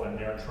Idaho? And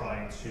they're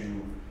trying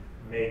to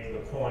make the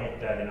point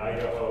that in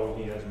Idaho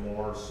he has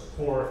more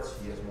support,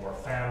 he has more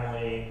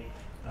family,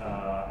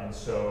 and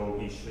so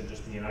he should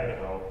just be in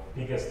Idaho,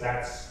 because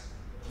that's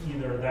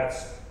either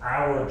that's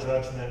our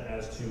judgment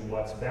as to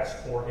what's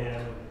best for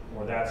him,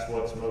 or that's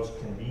what's most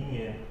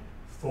convenient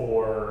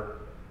for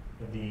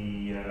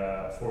the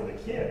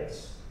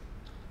kids.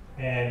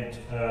 And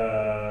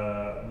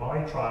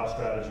my trial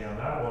strategy on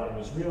that one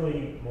was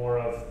really more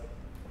of,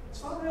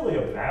 it's not really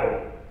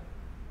about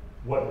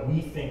what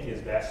we think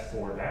is best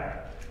for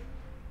Dad.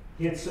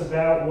 It's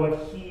about what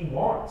he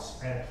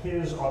wants and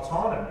his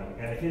autonomy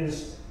and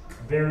his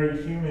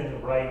very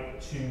human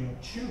right to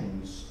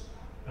choose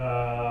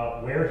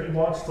where he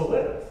wants to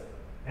live.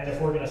 And if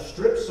we're going to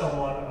strip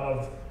someone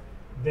of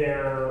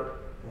their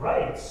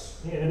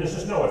rights, you know, there's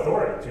just no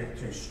authority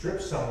to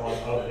strip someone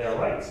of their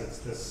rights. It's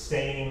the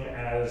same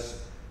as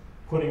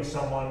putting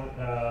someone,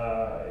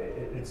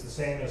 it's the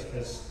same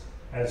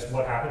as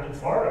what happened in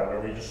Florida, where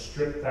we just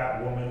stripped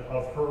that woman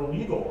of her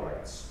legal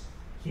rights.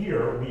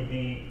 Here, we'd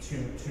be to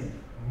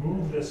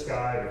move this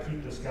guy or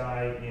keep this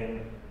guy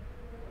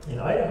in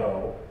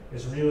Idaho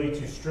is really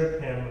to strip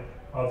him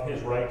of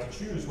his right to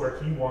choose where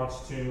he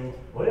wants to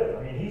live.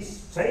 I mean, he's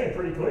saying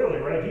pretty clearly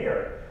right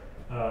here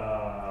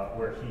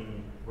where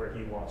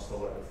he wants to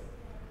live.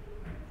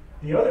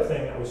 The other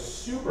thing that was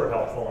super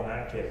helpful in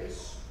that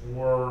case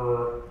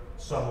were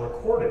some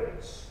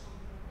recordings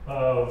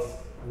of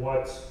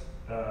what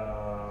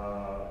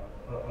of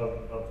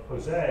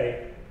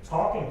Jose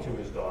talking to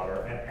his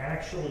daughter and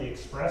actually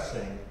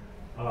expressing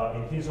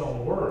in his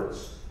own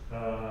words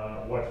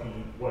what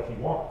he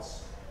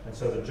wants. And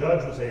so the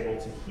judge was able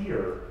to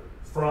hear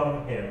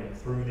from him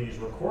through these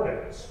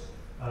recordings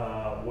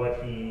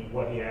what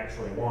he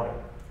actually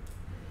wanted,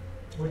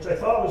 which I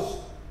thought was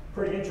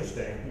pretty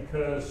interesting,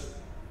 because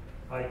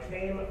I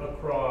came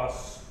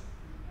across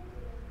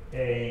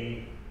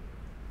a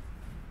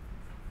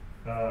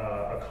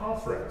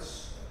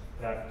conference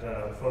that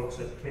the folks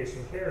at Case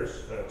and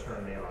Cares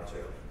turned me on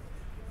to.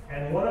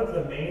 And one of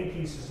the main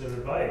pieces of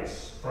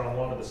advice from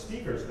one of the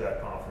speakers at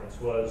that conference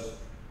was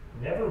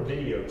never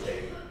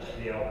videotape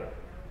the elder.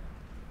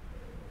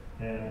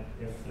 And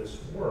if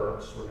this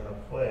works, we're going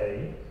to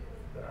play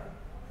that.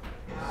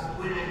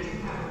 When I do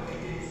have a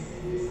witness,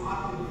 and this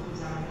often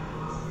comes out in a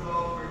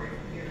hospital where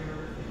you're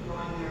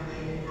going there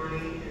late at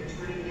night, they're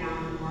turning down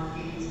the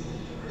morphine so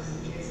that the person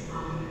gets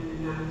confident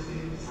enough to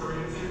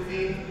sign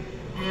something,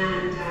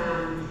 and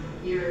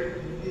you're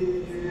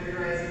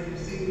notarizing your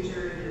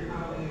signature, and you're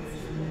probably going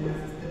to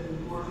turn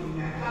the morphine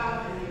back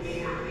up, and they may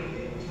not make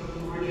it until the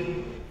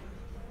morning.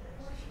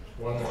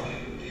 One more.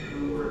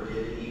 Who or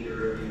did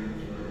either of you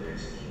do an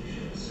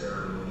execution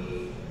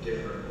ceremony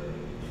differently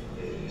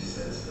if you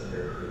sense that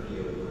there could be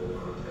a will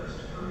contest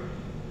coming?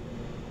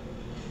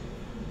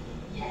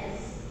 Yes.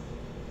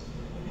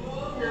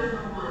 Rule number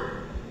one,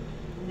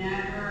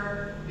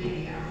 never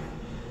video.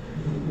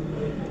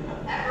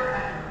 Ever,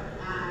 ever.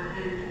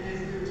 And as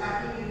we were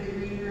talking in the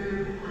green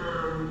room,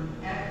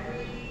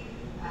 every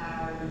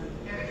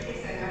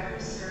case I've ever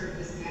served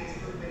as an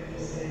expert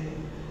witness in,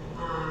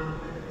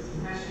 whether it was a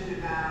question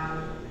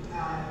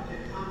about the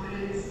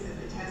confidence of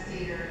the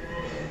testator,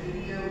 and a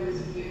video was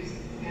used,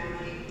 the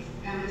family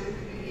took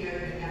the video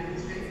to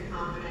demonstrate the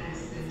confidence.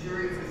 The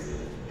jury was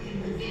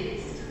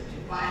convinced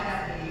by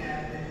that video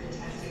that the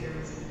testator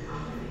was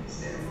incompetent.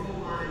 So rule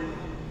one,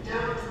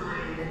 don't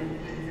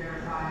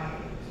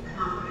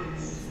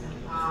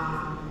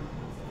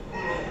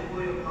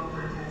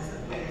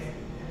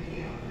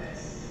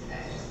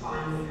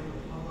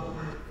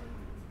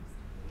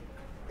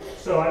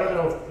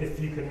if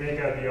you could make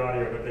out the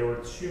audio, but there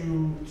were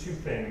two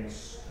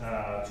things,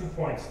 2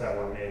 points that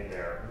were made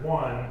there.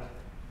 One,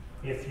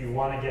 if you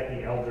want to get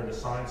the elder to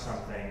sign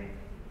something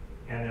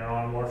and they're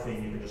on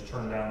morphine, you can just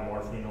turn down the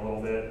morphine a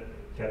little bit,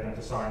 get them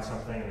to sign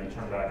something, and then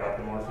turn back up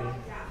the morphine.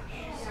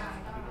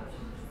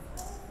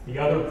 The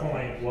other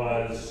point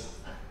was,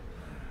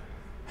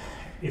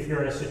 if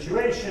you're in a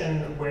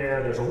situation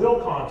where there's a will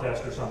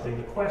contest or something,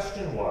 the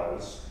question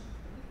was,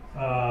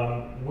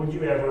 would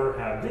you ever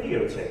have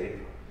videotape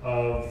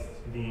of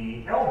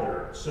the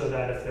elder so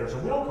that if there's a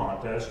will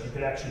contest, you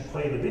could actually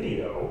play the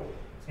video,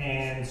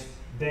 and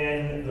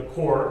then the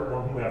court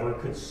or whoever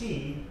could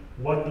see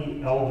what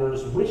the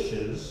elder's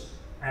wishes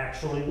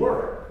actually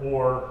were,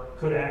 or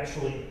could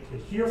actually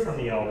hear from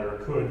the elder,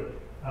 could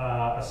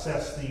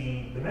assess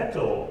the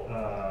mental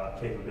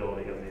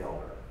capability of the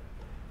elder.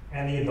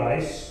 And the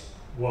advice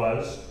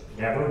was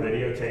never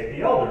videotape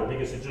the elder,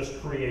 because it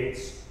just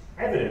creates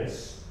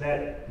evidence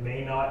that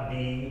may not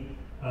be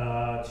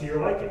to your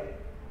liking.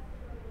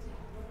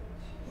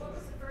 What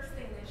was the first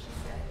thing that she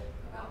said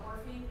about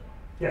morphine?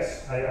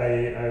 Yes, I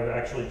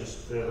actually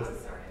just... I'm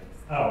sorry.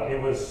 Oh,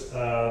 it was,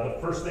 the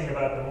first thing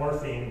about the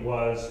morphine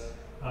was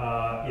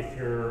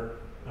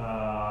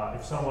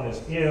if someone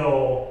is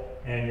ill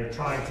and you're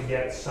trying to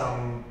get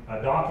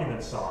a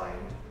document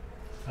signed,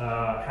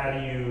 how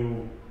do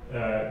you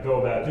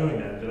go about doing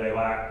that? Do they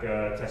lack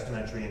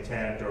testamentary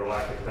intent or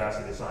lack the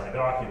capacity to sign a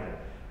document?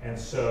 And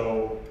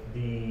so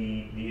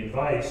the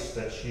advice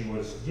that she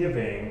was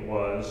giving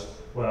was,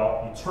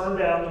 well, you turn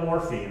down the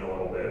morphine a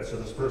little bit. So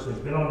this person's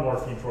been on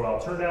morphine for a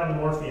while. Turn down the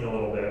morphine a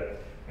little bit,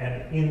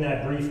 and in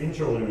that brief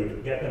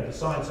interlude, get them to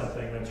sign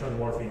something, then turn the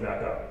morphine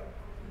back up.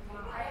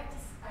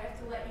 I have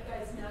to let you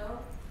guys know,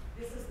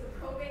 this is the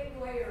probate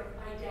lawyer of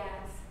my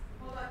dad's.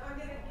 Hold on, I'm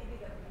gonna give you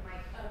the mic.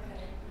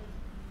 Okay.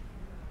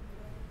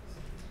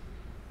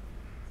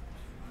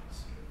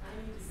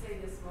 I need to say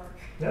this, Mark.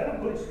 Yeah,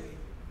 no, please.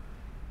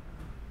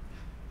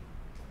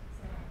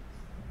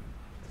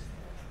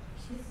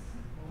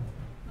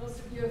 Most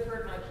of you have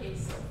heard my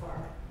case so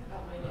far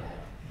about my dad.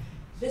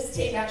 This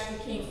tape actually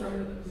came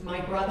from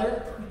my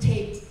brother, who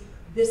taped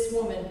this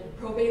woman,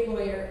 probate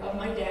lawyer of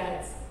my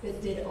dad's,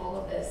 that did all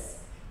of this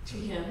to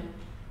him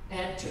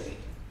and took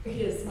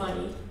his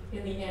money.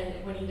 In the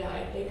end, when he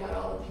died, they got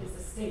all of his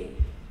estate.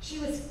 She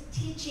was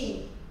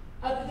teaching,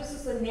 this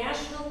was a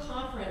national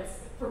conference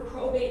for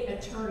probate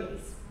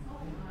attorneys.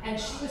 And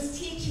she was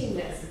teaching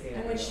this.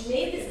 And when she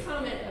made this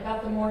comment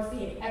about the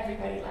morphine,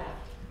 everybody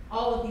laughed.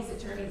 All of these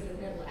attorneys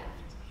in there laughed.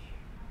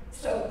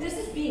 So this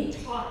is being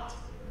taught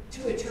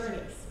to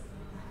attorneys.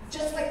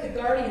 Just like the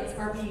guardians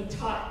are being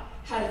taught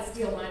how to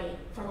steal money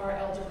from our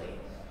elderly.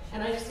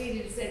 And I just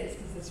needed to say this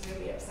because this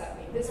really upset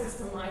me. This was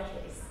from my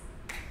case.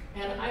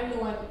 And I'm the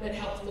one that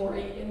helped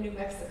Lori in New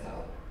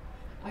Mexico.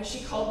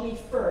 She called me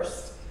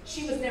first.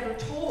 She was never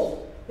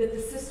told that the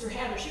sister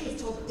had her. She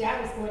was told that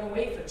Dad was going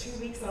away for 2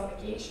 weeks on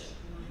vacation.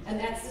 And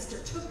that sister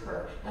took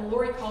her. And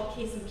Lori called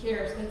Case and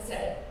Cares and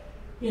said,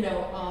 you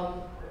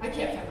know, I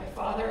can't find my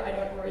father. I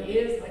don't know where he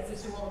is. My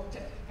sister won't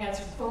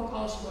answer the phone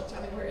call. She won't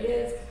tell me where he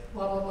is.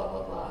 Blah, blah, blah,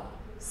 blah, blah.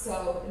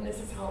 So, and this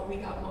is how we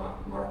got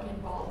Mark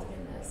involved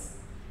in this.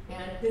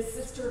 And this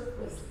sister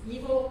was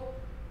evil.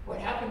 What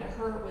happened to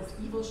her was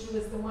evil. She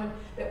was the one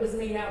that was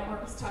made out.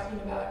 Mark was talking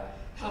about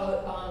how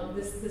it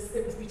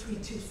was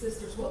between two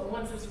sisters. Well, the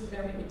one sister was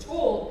never even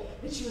told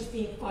that she was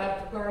being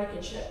filed for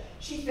guardianship.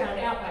 She found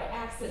out by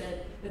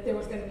accident that there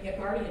was going to be a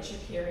guardianship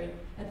hearing,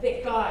 and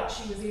thank God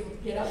she was able to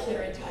get up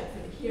there in time for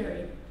the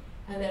hearing.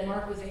 And then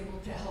Mark was able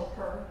to help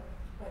her.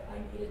 But I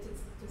needed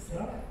to say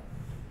that.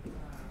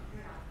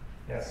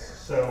 Yes,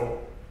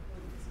 so...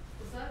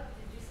 Did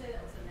you say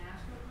that was a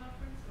national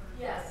conference?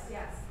 Or? Yes,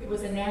 yes. It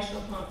was a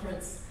national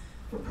conference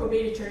for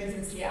probate attorneys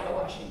in Seattle,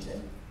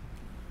 Washington.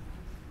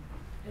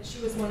 And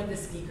she was one of the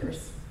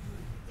speakers.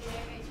 Did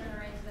anybody turn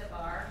her into the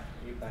bar?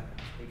 Are you back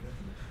speaker?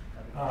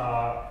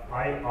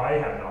 I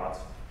have not.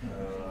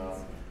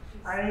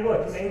 I mean,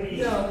 look, maybe...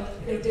 No,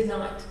 they did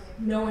not.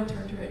 No one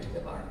turned her into the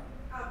bar.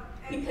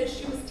 Because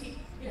she was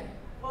yeah.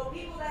 Well,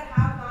 people that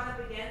have gone up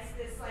against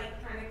this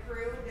kind of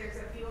crew, there's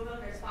a few of them,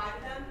 there's 5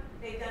 of them.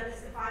 They've done this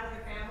to 5 of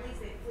their families.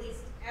 They've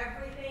fleeced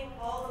everything,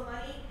 all the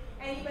money.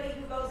 Anybody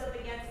who goes up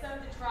against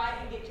them to try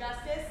and get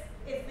justice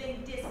is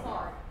being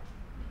disbarred.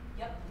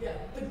 Yep. Yeah,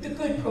 the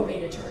good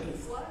probate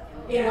attorneys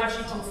in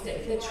Washington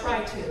State that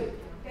try to.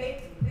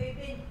 They've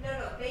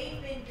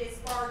been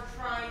disbarred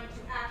trying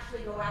to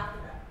actually go after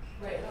them.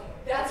 Right.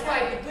 That's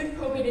why the good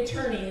probate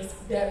attorneys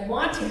that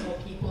want to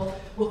help people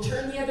will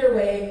turn the other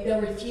way.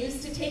 They'll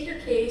refuse to take your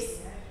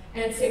case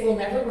and say, we'll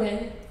never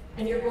win.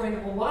 And you're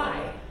going, well,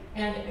 why?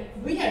 And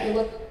I had to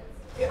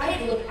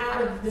look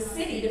out of the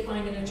city to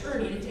find an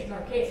attorney to take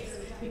our case,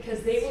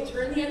 because they will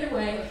turn the other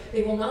way.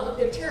 They will not look,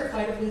 they're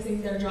terrified of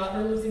losing their job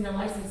or losing their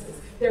licenses.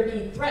 They're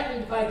being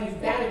threatened by these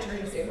bad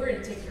attorneys saying, we're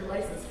going to take your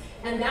license.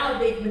 And now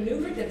they've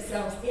maneuvered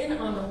themselves in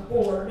on the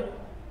board,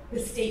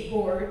 the state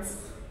boards,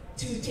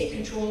 to take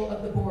control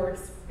of the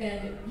boards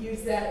and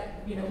use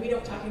that, we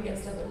don't talk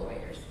against other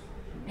lawyers.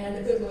 And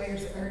the good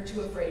lawyers are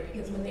too afraid,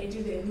 because when they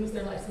do, they lose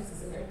their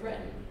licenses and they're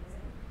threatened.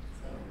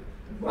 So,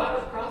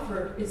 Robert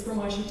Crawford is from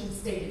Washington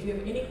State. If you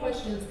have any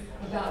questions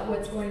about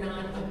what's going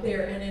on up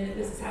there, and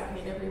this is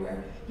happening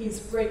everywhere,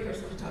 he's a great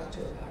person to talk to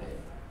about it.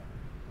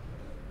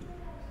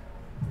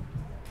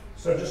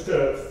 So just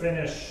to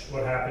finish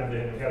what happened,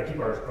 and we've got to keep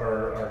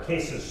our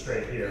cases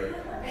straight here,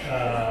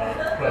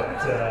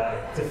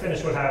 but to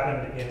finish what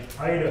happened in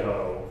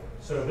Idaho,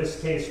 so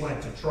this case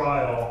went to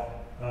trial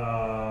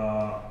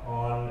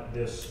on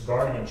this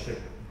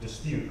guardianship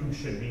dispute. Who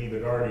should be the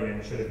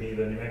guardian? Should it be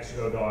the New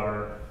Mexico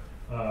daughter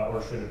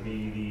or should it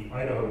be the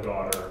Idaho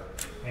daughter?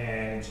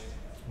 And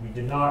we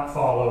did not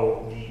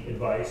follow the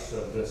advice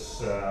of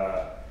this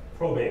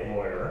probate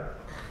lawyer.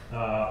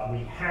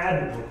 We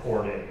had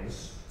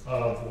recordings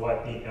of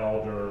what the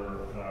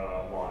elder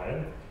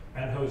wanted,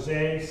 and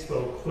Jose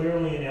spoke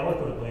clearly and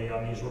eloquently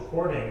on these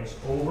recordings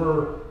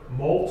over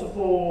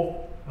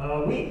multiple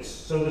weeks.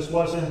 So this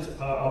wasn't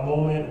a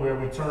moment where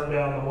we turned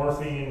down the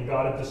morphine and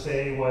got him to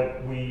say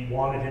what we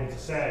wanted him to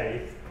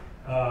say,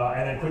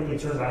 and then quickly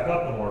turned back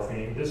up the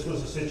morphine. This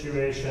was a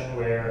situation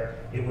where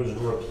it was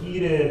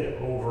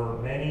repeated over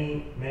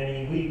many,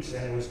 many weeks,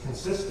 and it was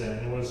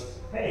consistent. It was,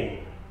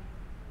 hey,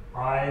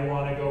 I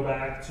want to go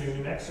back to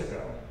New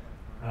Mexico.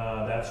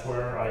 That's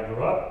where I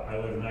grew up. I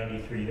lived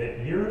 93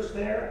 years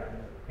there.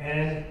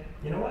 And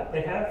you know what?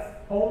 They have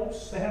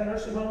homes, they have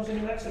nursing homes in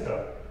New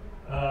Mexico.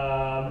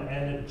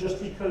 And just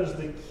because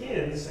the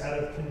kids, out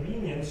of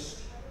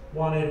convenience,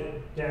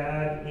 wanted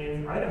dad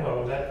in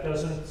Idaho, that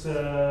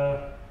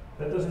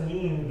doesn't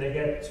mean they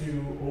get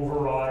to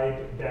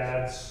override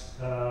dad's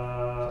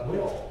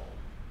will.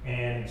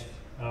 And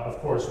of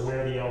course,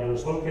 where the elder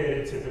is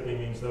located typically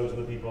means those are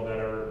the people that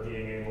are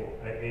being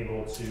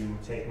able to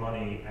take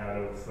money out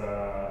of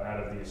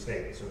the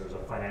estate. So there's a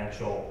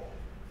financial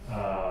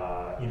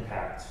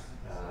impact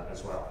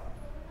as well.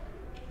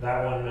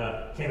 That one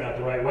came out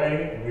the right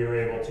way, and we were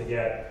able to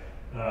get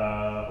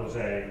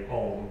Jose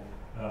home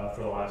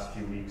for the last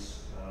few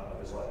weeks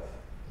of his life.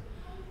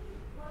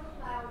 What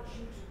allowed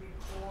you to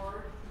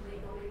record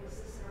legally? Was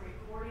this in a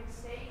recording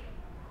state?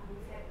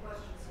 We've had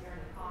questions here in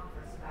the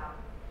conference about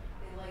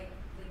the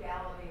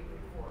legality of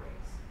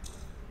recordings.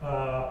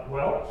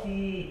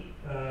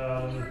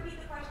 Can you repeat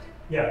the question?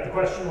 Yeah, the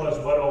question was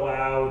what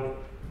allowed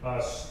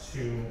us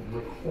to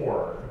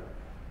record.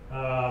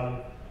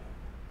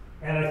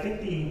 And I think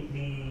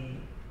the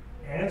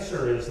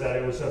answer is that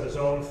it was of his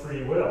own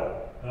free will.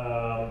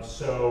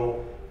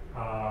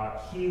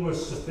 He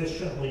was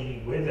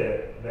sufficiently with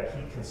it that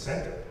he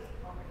consented.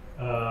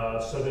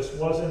 So this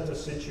wasn't a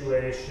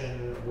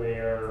situation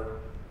where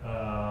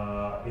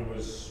it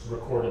was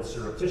recorded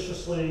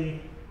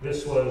surreptitiously.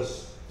 This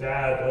was,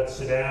 Dad, let's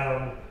sit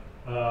down.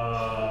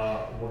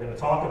 We're going to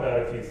talk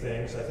about a few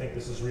things. I think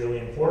this is really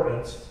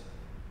important.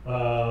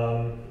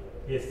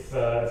 If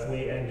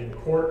we end in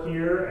court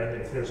here,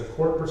 and if there's a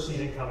court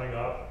proceeding coming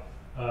up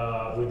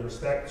with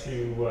respect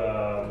to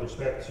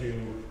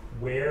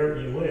where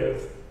you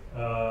live,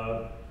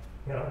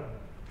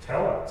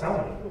 tell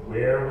me,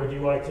 where would you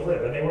like to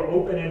live? And they were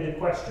open-ended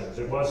questions.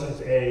 It wasn't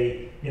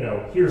a,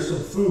 here's some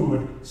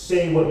food,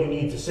 say what you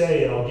need to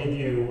say, and I'll give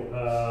you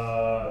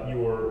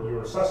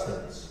your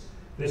sustenance.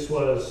 These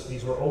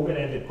were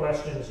open-ended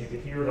questions. You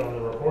could hear it on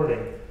the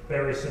recording.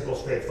 Very simple,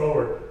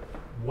 straightforward.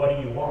 What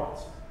do you want?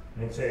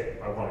 And he'd say,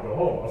 I want to go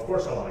home. Of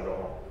course I want to go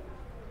home.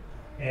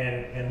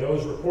 And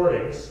those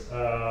recordings,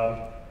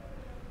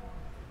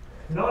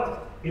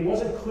 it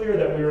wasn't clear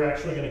that we were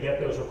actually going to get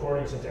those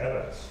recordings into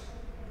evidence.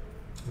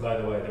 By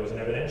the way, there was an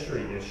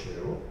evidentiary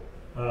issue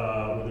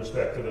with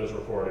respect to those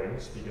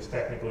recordings, because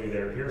technically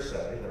they're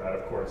hearsay, they're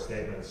out-of-court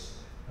statements,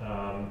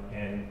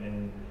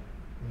 and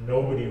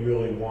nobody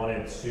really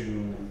wanted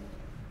to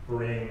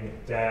bring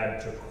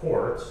Dad to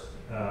court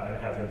and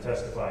have him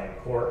testify in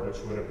court, which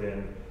would have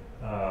been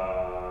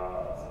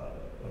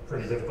a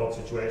pretty difficult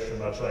situation,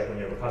 much like when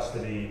you have a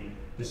custody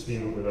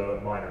dispute with a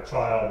minor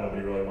child.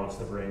 Nobody really wants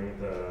to bring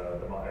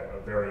a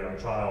very young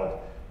child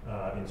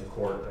into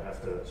court to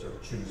have to sort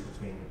of choose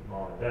between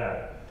mom and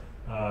dad.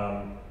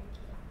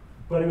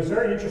 But it was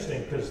very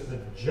interesting because the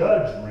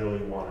judge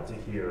really wanted to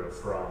hear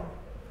from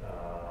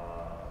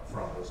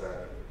Jose.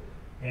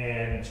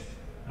 And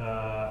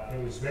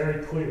it was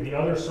very clear, the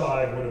other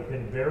side would have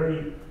been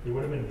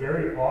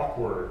very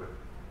awkward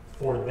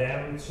for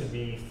them to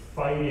be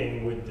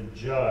fighting with the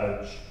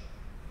judge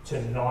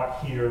to not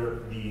hear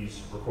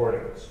these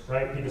recordings,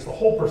 right? Because the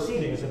whole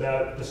proceeding is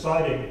about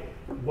deciding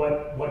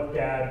what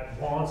Dad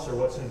wants or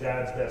what's in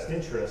Dad's best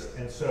interest.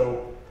 And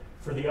so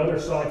for the other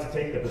side to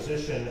take the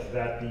position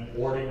that the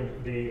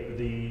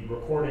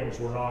recordings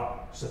were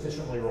not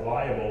sufficiently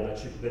reliable,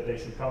 that they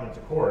should come into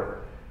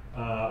court,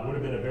 would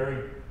have been a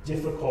very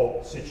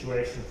difficult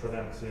situation for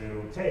them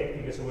to take,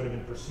 because it would have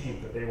been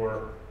perceived that they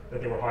were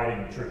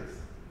hiding the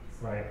truth,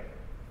 right?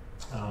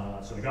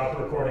 So we got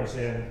the recordings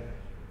in.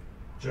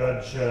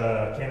 Judge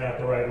came out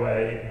the right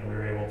way, and we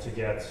were able to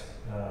get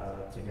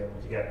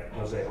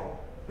Jose home.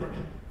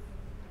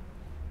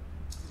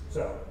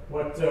 So,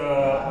 what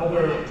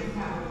other?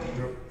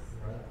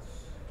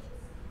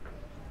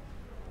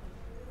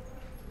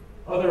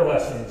 Other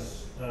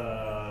lessons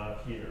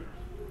here.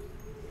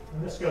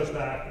 And this goes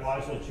back,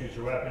 wisely choose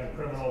your weapon,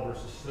 criminal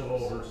versus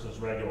civil versus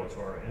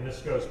regulatory. And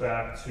this goes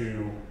back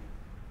to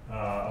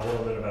a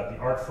little bit about the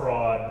art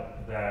fraud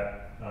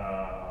that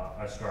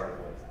I started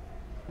with.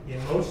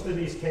 In most of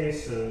these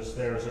cases,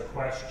 there's a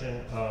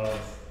question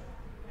of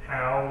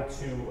how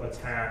to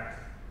attack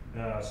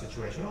a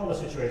situation. All the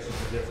situations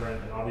are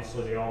different, and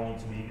obviously they all need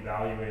to be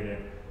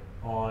evaluated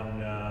on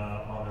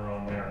their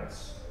own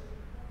merits.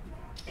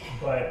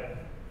 But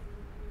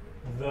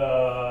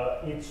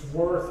it's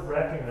worth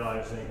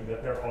recognizing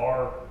that there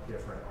are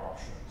different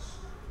options.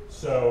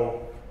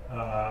 So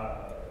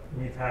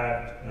we've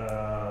had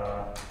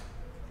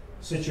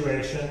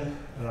situation.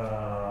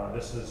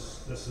 This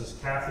is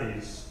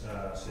Kathy's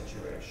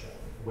situation,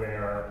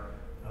 where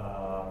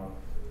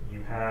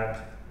you had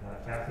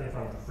Kathy, if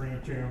I'm free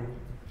to.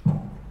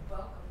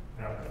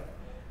 Okay.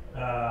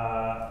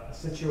 A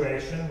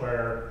situation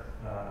where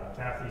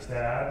Kathy's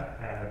dad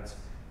had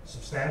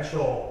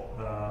substantial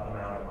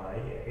amount of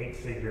money, 8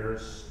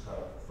 figures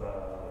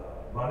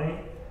of money,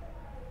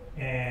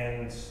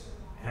 and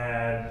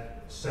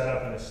had set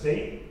up an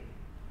estate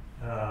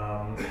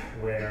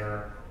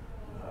where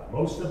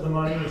most of the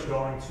money was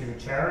going to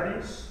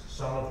charities,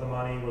 some of the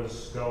money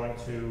was going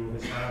to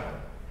his family.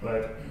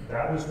 But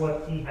that was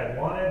what he had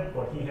wanted,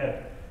 what he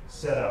had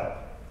set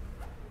up.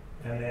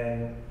 And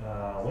then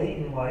late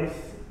in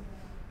life,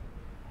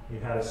 you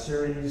had a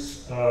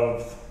series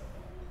of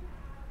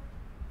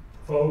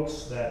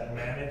folks that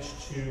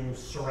managed to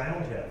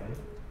surround him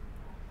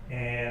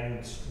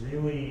and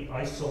really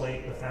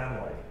isolate the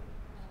family.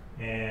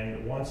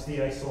 And once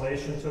the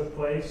isolation took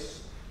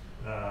place,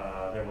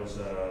 there was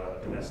a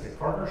domestic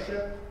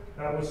partnership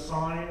that was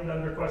signed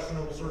under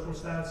questionable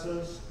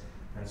circumstances.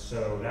 And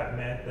so that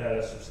meant that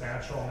a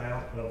substantial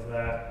amount of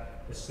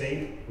that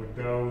estate would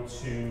go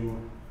to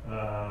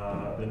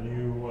the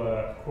new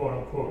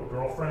quote-unquote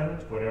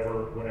girlfriend,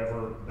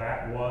 whatever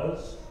that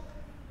was.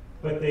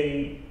 But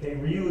they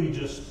really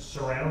just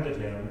surrounded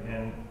him,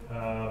 and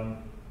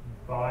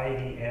by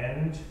the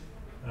end,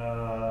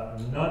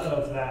 none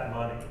of that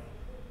money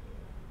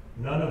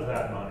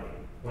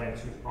went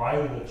to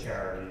either the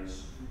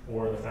charities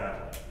or the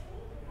family.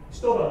 We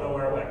still don't know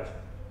where it went.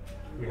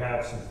 We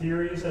have some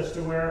theories as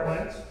to where it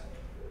went,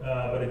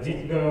 but it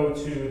didn't go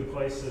to the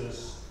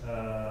places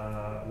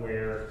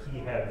where he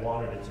had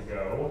wanted it to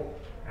go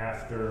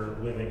after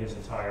living his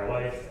entire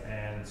life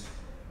and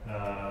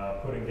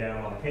putting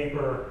down on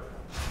paper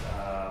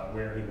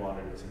where he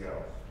wanted it to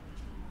go.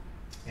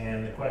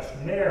 And the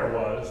question there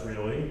was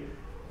really,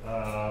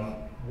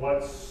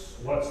 what's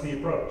the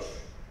approach?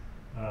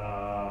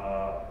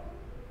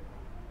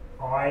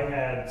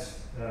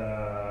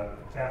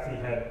 Kathy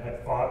had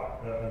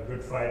fought a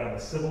good fight on the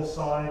civil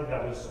side.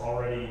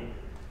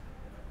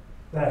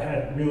 That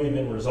had really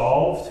been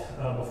resolved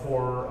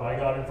before I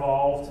got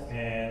involved,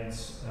 and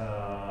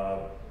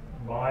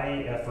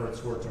my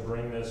efforts were to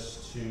bring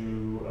this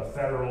to a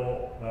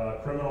federal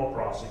criminal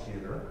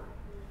prosecutor.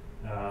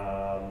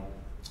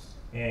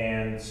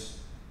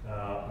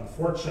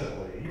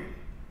 Unfortunately,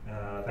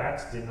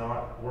 that did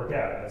not work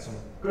out. I had some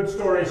good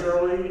stories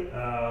early.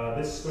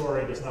 This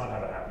story does not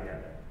have a happy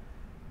ending.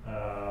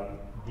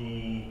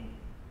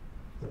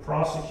 The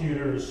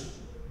prosecutors,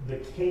 the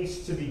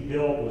case to be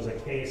built was a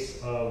case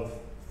of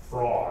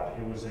fraud.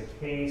 It was a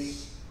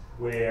case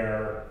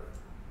where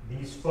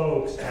these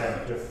folks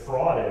had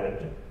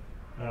defrauded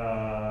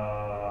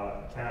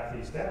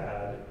Kathy's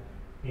dad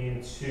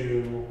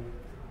into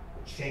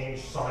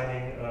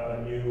signing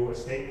a new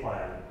estate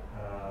plan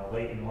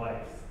late in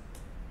life.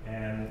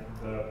 And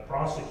the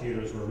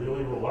prosecutors were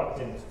really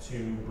reluctant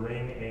to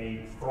bring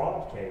a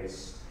fraud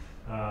case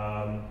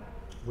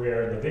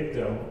where the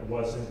victim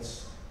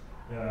wasn't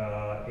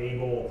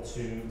able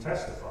to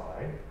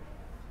testify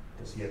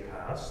because he had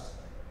passed,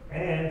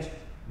 and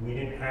we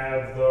didn't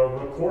have the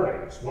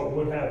recordings. What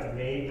would have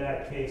made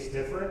that case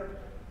different?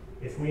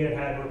 If we had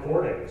had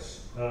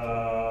recordings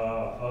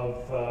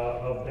of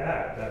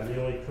Dad that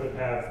really could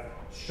have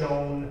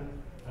shown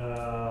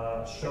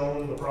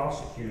the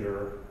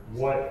prosecutor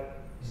what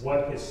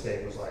his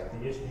state was like.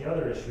 The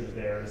other issues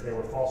there is they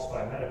were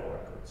falsified medical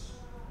records.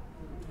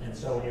 And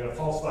so when you have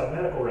falsified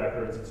medical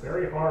records, it's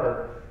very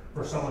hard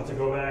for someone to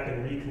go back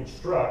and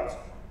reconstruct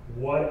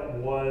what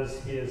was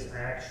his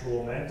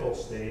actual mental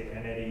state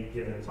at any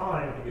given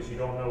time, because you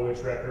don't know which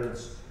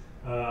records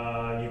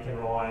you can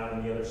rely on,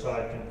 and the other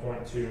side can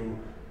point to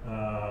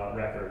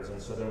records.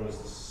 And so there was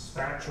this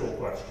factual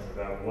question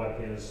about what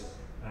his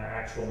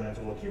actual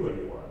mental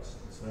acuity was.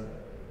 So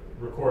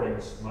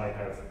recordings might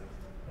have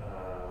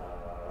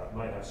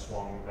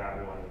swung that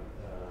one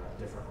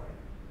differently.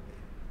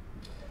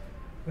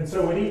 And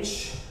so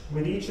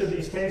with each of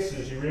these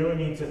cases, you really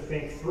need to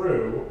think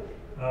through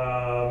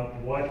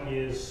what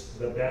is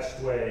the best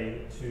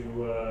way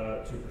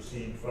to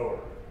proceed forward.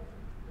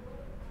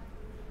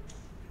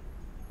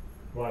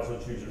 Wisely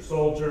choose your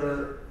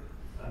soldier.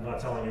 I'm not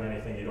telling you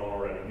anything you don't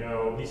already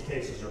know. These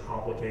cases are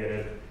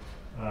complicated.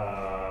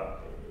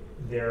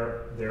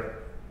 They're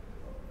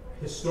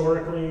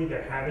historically,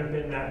 there haven't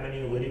been that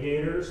many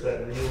litigators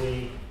that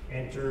really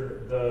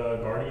entered the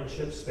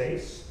guardianship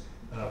space.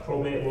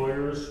 Probate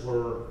lawyers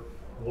were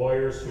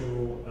lawyers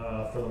who,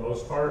 for the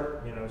most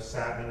part,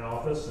 sat in an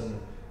office and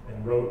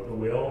wrote the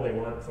will. They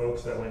weren't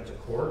folks that went to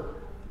court.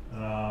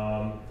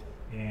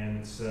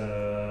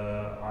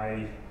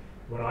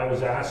 When I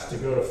was asked to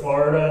go to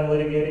Florida and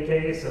litigate a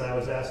case, and I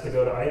was asked to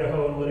go to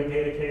Idaho and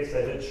litigate a case,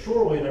 I said,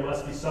 surely there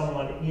must be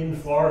someone in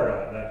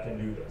Florida that can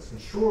do this.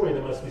 And surely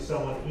there must be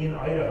someone in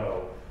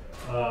Idaho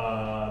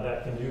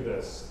that can do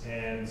this.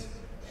 And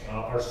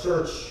our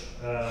search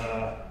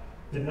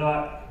did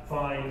not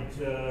find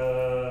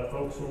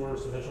folks who were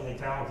sufficiently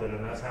talented,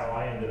 and that's how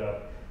I ended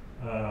up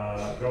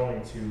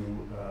going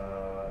to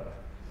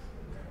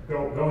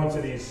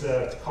these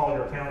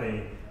Collier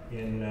County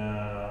in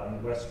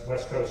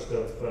west coast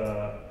of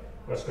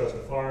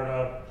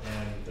Florida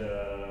and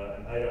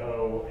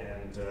Idaho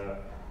and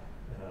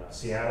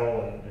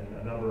Seattle and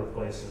a number of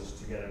places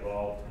to get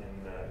involved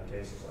in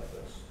cases like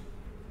this.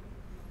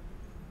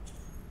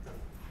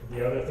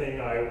 The other thing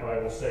I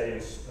will say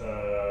is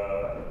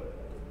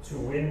to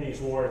win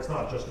these wars, it's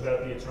not just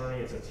about the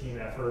attorney, it's a team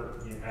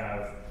effort. You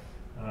have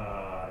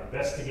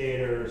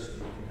investigators,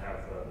 you can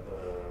have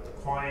the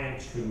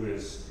client who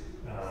is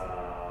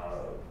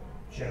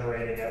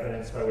generating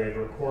evidence by way of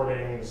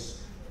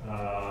recordings.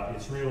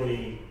 It's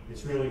really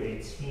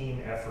a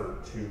team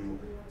effort to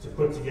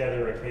put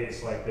together a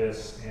case like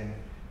this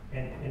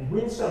and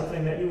win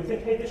something that you would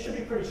think, hey, this should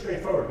be pretty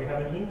straightforward. We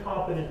have an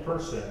incompetent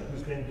person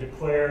who's been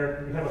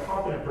declared, we have a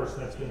competent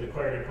person that's been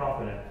declared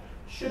incompetent.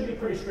 Should be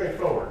pretty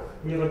straightforward.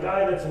 We have a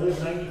guy that's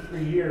lived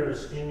 93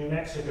 years in New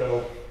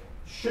Mexico.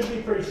 Should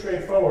be pretty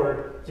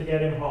straightforward to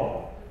get him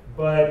home.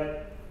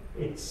 But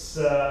it's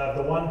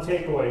the one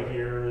takeaway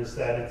here is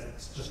that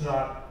it's just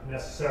not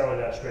necessarily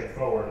that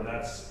straightforward, and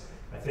that's,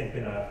 I think,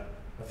 been a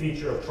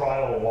feature of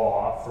trial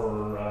law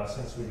for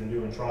since we've been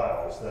doing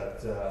trials,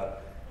 that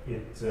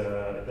it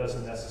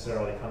doesn't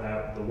necessarily come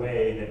out the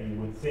way that you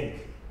would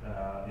think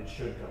it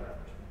should come out.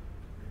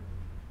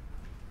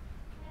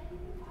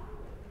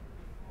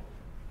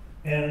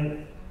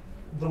 And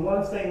the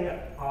one thing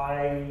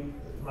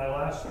my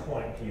last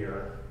point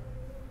here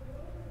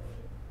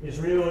is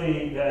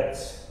really that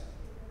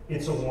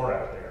it's a war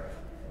out there.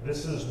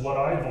 This is what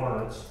I've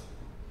learned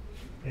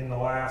in the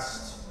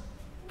last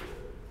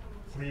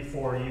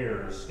 3-4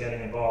 years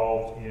getting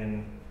involved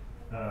in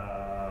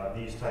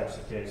these types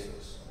of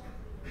cases.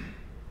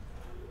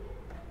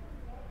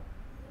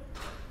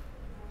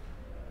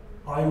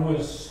 I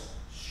was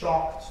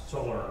shocked to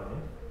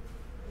learn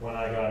when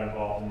I got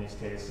involved in these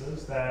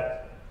cases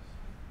that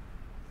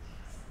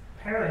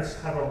parents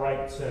have a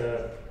right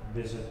to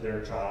visit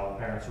their child.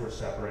 Parents who are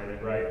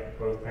separated, right?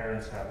 Both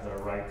parents have the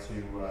right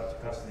to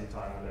custody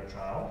time with their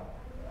child.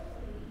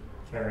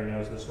 Carrie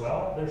knows this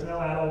well. There's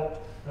no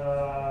adult,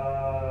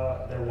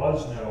 there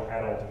was no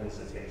adult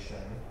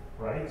visitation,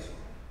 right?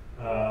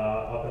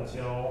 Up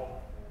until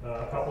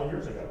a couple of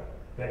years ago.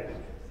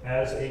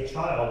 As a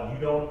child, you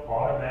don't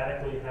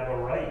automatically have a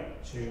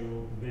right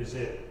to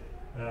visit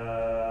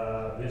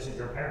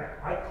your parent.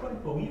 I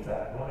couldn't believe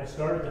that when I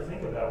started to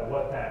think about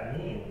what that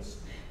means.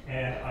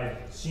 And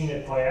I've seen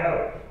it play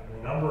out in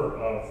a number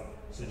of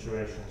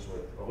situations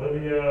with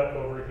Olivia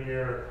over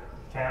here,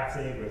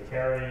 Kathy, with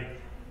Carrie.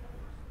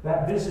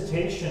 That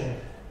visitation,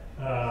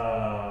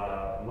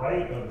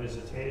 right of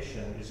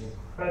visitation is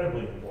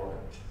incredibly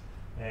important.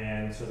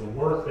 And so the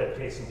work that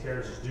Case and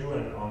Cares is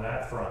doing on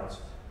that front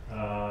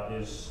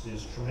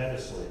is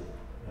tremendously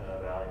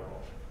valuable.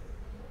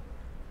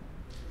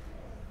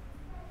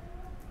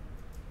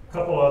 A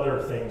couple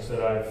other things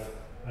that I've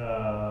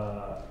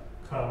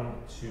come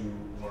to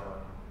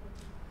learn.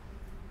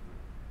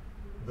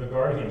 The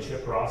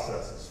guardianship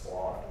process is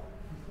flawed.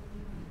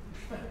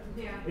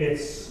 Yeah.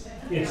 It's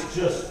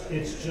just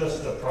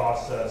a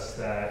process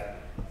that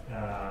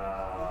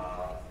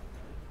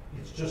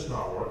it's just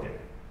not working.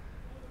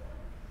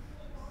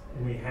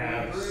 We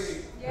have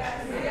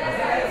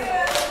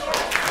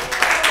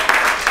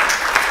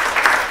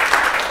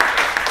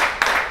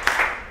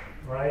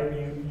right?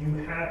 You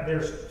have,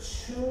 there's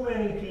too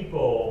many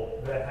people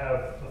that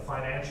have a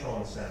financial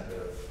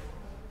incentive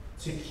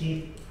to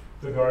keep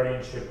the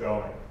guardianship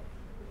going.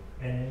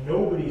 And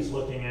nobody's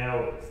looking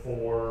out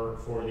for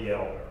the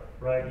elder,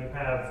 right? You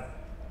have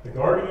the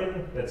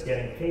guardian that's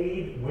getting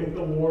paid with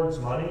the ward's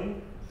money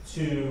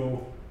to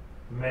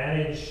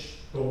manage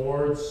the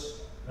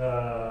ward's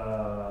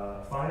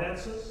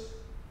finances,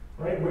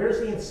 right? Where's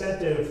the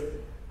incentive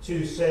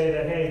to say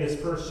that, hey, this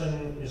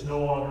person is no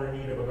longer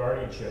in need of a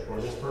guardianship, or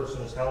this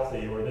person is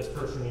healthy, or this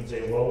person needs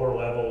a lower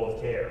level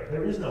of care?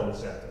 There is no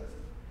incentive.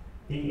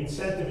 The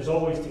incentive is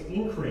always to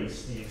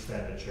increase the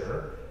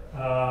expenditure,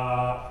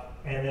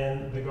 and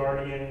then the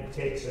guardian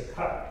takes a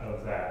cut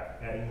of that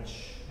at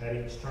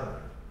each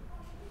turn.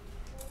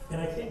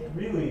 And I think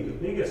really the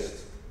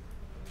biggest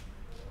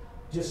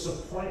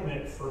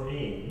disappointment for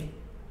me,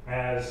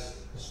 as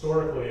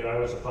historically I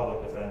was a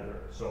public defender,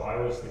 so I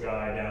was the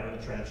guy down in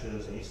the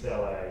trenches in East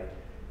LA,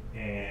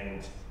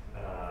 and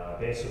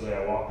Basically,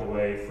 I walked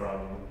away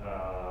from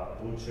a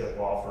blue chip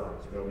law firm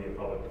to go be a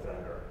public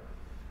defender.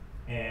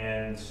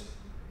 And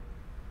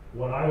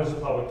when I was a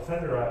public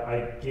defender,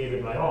 I gave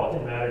it my all. It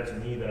didn't matter to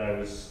me that I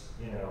was,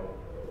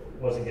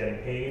 wasn't getting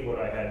paid what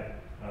I had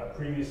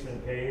previously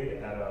been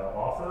paid at a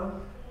law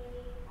firm.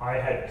 I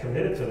had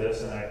committed to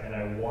this, and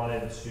I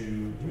wanted to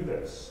do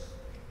this.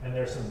 And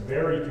there's some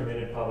very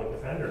committed public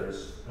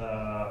defenders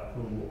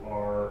who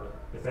are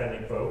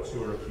defending folks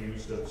who are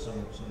accused of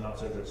some not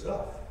so good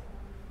stuff.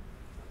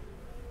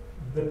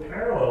 The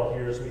parallel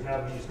here is we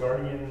have these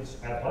guardians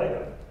ad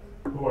litem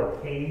who are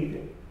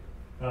paid,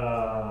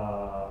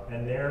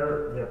 and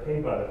they're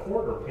paid by the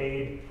court or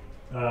paid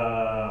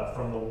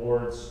from the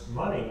ward's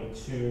money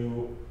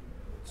to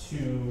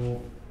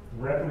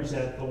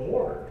represent the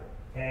ward.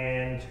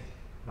 And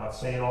not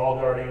saying all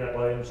guardian ad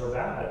litems are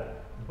bad,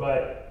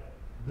 but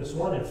this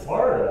one in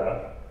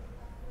Florida,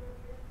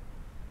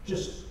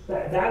 just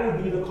that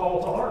would be the call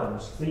to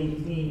arms.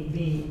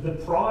 The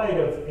pride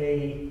of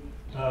a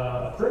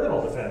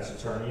criminal defense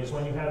attorney is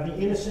when you have the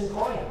innocent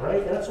client,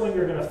 right? That's when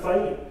you're going to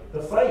fight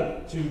the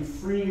fight to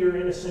free your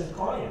innocent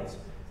clients.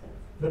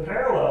 The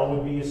parallel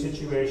would be a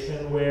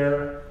situation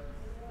where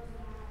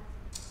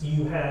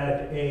you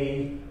had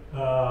a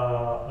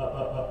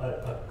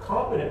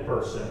competent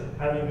person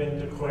having been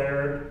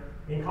declared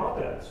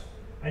incompetent,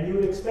 and you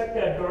would expect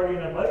that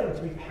guardian ad litem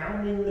to be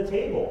pounding the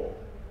table.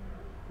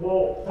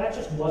 Well, that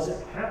just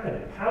wasn't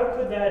happening. How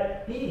could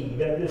that be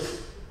that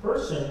this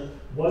person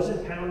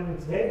wasn't pounding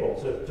the table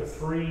to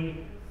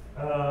free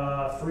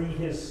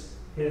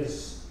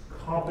his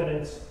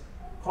competent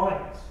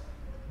client?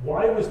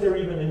 Why was there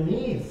even a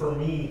need for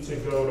me to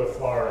go to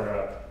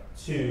Florida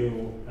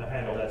to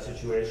handle that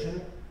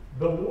situation?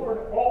 The ward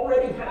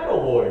already had a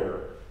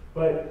lawyer,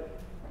 but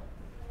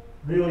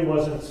really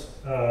wasn't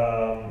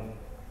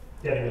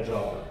getting the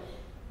job done.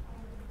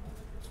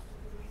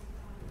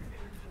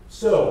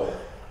 So,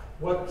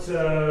 what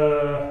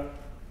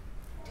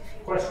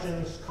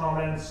questions,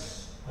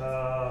 comments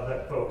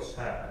that folks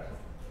have?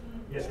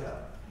 Yes, ma'am.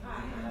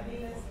 Hi, I'm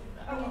Venus.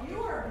 Oh,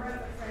 you are a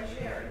breath of fresh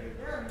air.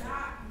 There are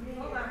not many.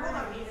 Hold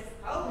on, Venus.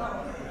 Hold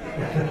on.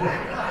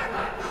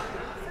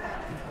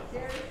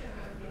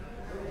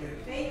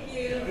 Thank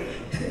you.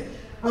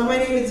 My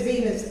name is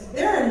Venus.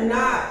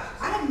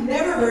 I've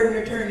never heard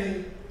an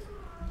attorney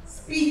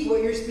speak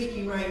what you're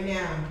speaking right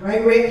now.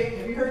 Right, Rick?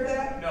 Have you heard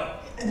that? No.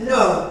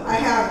 No, I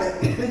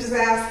haven't. I'm just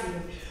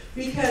asking.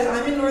 Because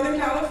I'm in Northern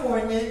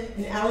California,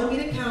 in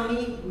Alameda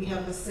County, we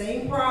have the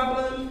same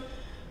problem.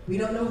 We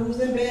don't know who's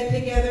in bed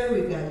together.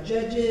 We've got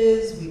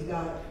judges, we've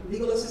got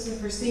legal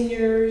assistants for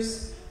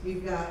seniors,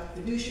 we've got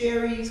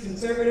fiduciaries,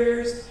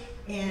 conservators,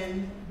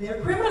 and they're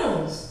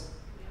criminals.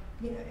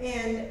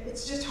 And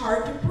it's just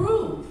hard to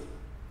prove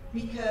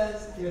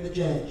because they're the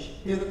judge,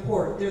 they're the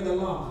court, they're the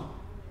law.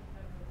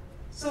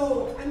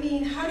 So, I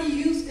mean, how do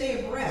you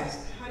stay abreast?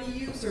 How do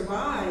you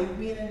survive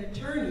being an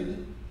attorney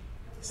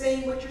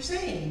saying what you're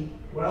saying?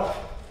 Well,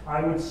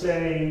 I would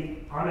say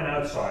I'm an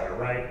outsider,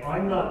 right?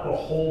 I'm not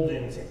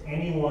beholden to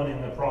anyone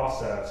in the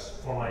process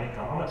for my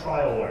income. I'm a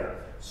trial lawyer.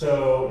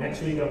 So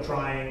next week I'm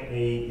trying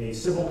a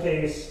civil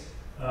case.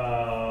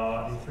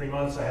 In 3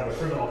 months I have a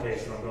criminal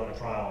case that I'm going to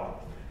trial on.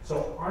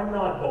 So I'm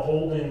not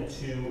beholden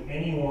to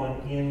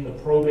anyone in the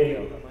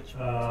probate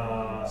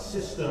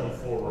system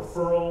for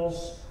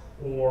referrals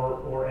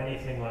or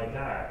anything like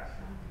that.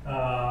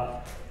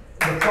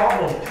 The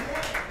problem,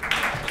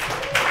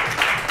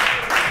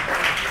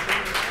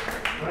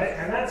 right?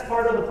 And that's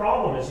part of the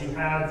problem is you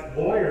have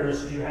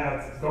lawyers, you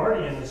have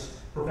guardians,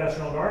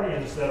 professional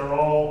guardians that are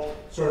all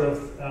sort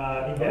of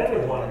in bed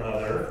with one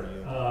another,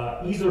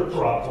 either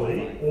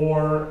corruptly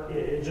or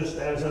just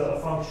as a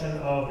function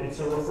of it's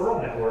a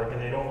referral network and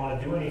they don't want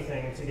to do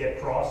anything to get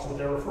crossed with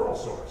their referral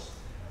source.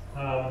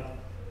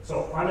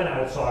 So I'm an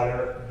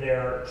outsider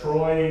there.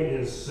 Troy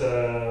is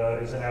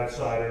an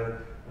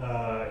outsider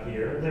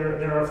here.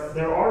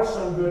 There are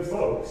some good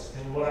folks,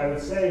 and what I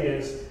would say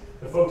is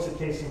the folks at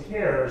Case and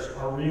Cares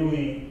are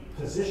really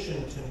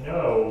positioned to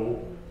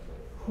know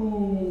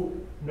who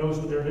knows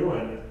what they're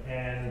doing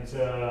and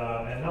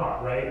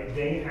not, right?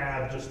 They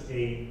have just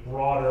a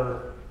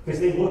broader, because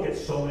they look at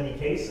so many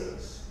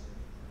cases,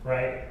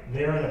 right?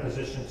 They're in a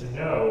position to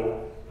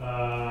know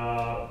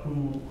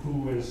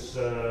who's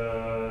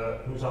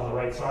on the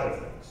right side of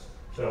things.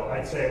 So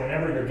I'd say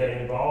whenever you're getting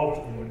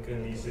involved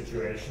in these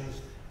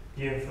situations,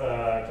 give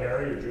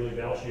Carrie or Julie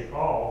Belshi a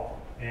call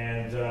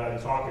and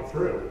talk it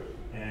through.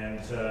 And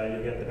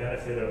you'll get the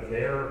benefit of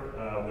their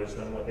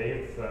wisdom, what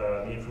they've,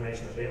 the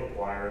information that they've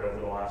acquired over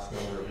the last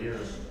number of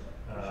years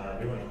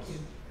doing this.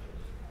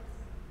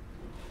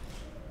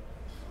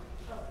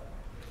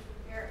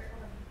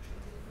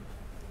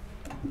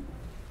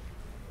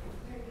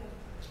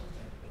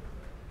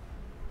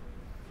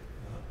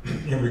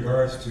 In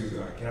regards to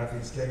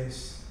Kathy's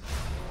case,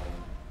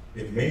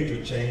 if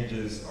major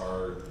changes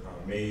are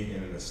made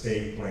in an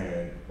estate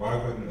plan, why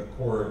wouldn't the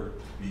court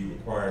be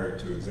required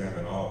to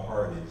examine all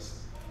parties,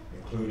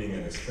 including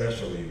and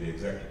especially the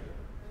executor?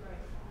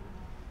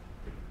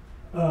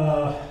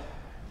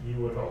 You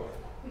would hope.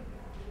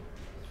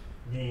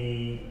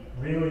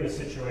 really the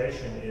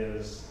situation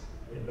is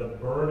the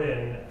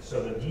burden,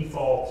 so the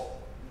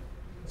default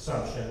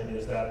assumption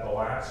is that the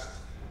last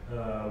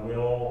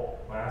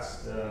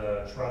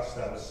trust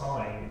that was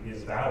signed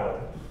is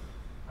valid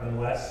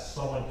unless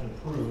someone can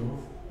prove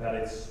that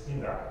it's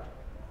invalid.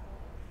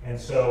 And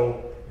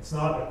so it's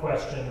not a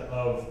question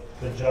of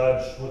the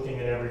judge looking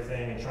at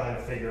everything and trying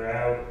to figure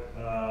out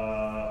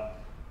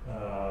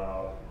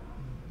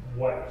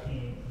what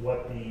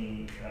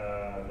the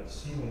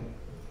decedent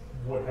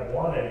would have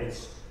wanted.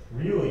 It's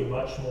really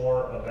much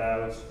more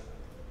about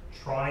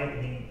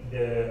trying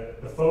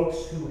the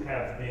folks who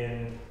have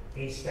been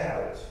aced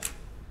out.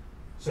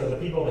 So the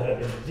people that have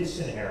been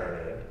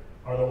disinherited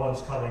are the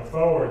ones coming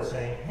forward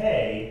saying,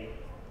 hey,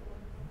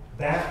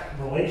 that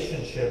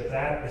relationship,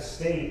 that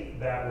estate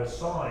that was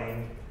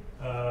signed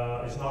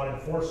is not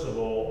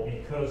enforceable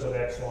because of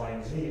X, Y,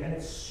 and Z. And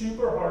it's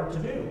super hard to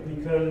do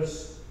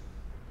because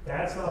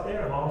dad's not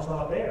there, mom's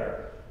not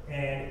there.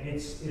 And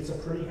it's a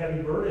pretty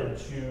heavy burden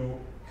to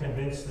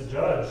convince the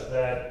judge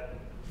that,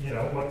 you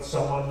know, what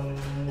someone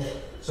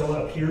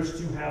appears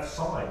to have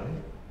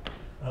signed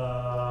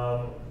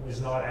is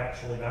not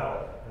actually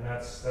valid. And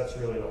that's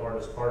really the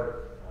hardest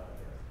part.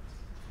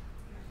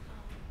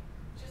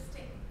 Just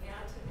to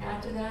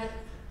Add to that,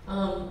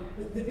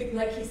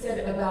 like he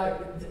said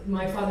about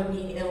my father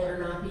being ill or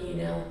not being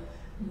ill,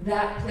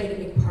 that played a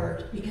big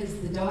part because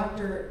the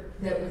doctor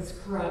that was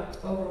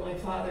corrupt over my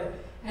father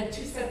had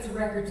 2 sets of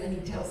records, and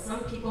he tells some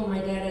people my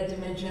dad had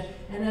dementia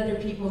and other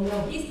people,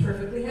 no, he's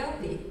perfectly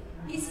healthy.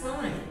 He's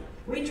fine.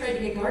 We tried to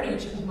get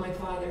guardianship of my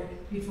father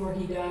before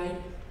he died,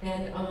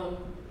 and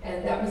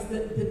that was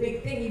the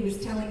big thing.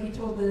 He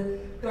told the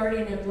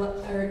guardian,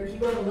 or he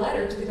wrote a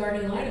letter to the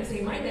guardian ad litem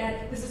saying, my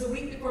dad, this is a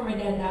week before my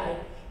dad died.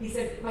 He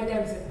said, my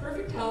dad was in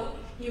perfect health.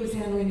 He was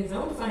handling his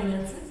own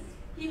finances.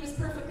 He was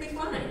perfectly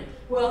fine.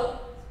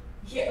 Well,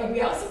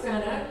 we also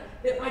found out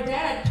that my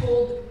dad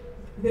told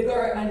the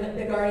guardian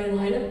ad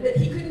litem that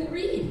he couldn't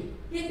read.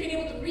 He hadn't been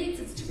able to read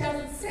since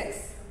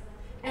 2006.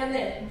 And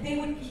that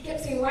he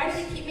kept saying, why does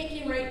he keep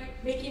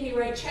making me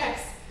write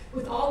checks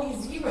with all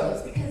these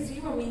zeros? Because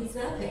zero means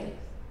nothing.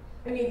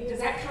 I mean, does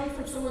that come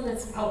from someone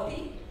that's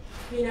healthy?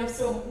 You know,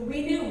 so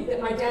we knew that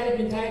my dad had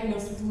been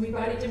diagnosed with Lewy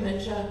body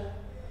dementia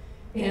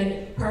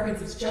and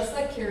Parkinson's, just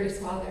like Carrie's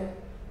father,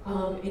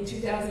 in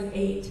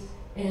 2008.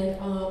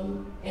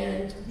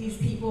 And these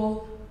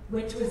people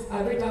went to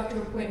every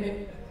doctor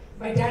appointment.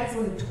 My dad is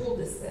the one who told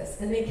us this,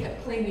 and they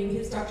kept claiming,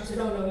 his doctor said,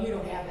 oh no, you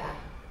don't have that.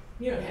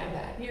 You don't have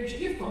that.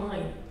 You're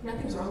fine.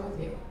 Nothing's wrong with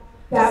you.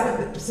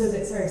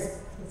 Sorry,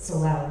 it's so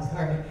loud,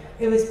 sorry.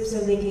 It was so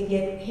they could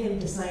get him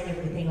to sign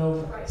everything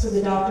over. So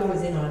the doctor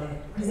was in on it.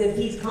 Because if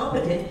he's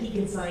competent, he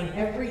can sign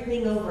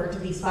everything over to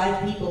these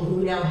 5 people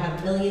who now have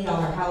 $1 million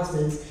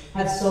houses,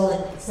 have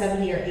stolen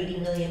 70 or 80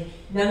 million.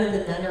 None of the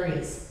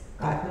nunneries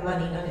got the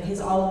money. None of his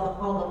alma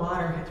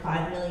mater had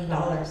 $5 million.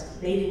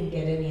 They didn't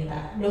get any of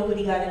that.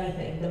 Nobody got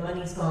anything. The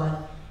money's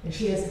gone, and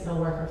she doesn't know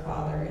where her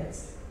father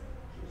is.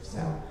 So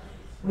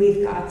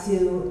we've got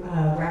to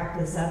wrap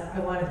this up. I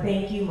want to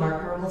thank you,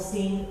 Mark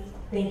Mermeistein.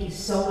 Thank you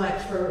so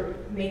much for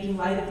making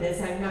light of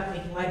this. I'm not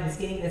making light of this,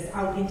 getting this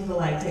out into the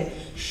light, to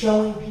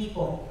showing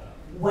people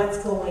what's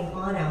going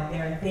on out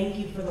there. And thank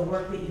you for the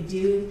work that you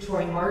do.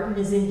 Troy Martin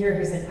is in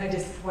here. I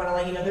just want to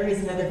let you know there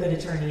is another good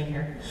attorney in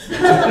here.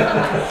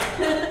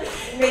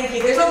 Thank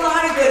you. There's a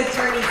lot of good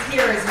attorneys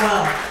here as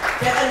well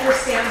that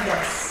understand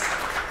this.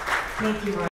 Thank you, Mark.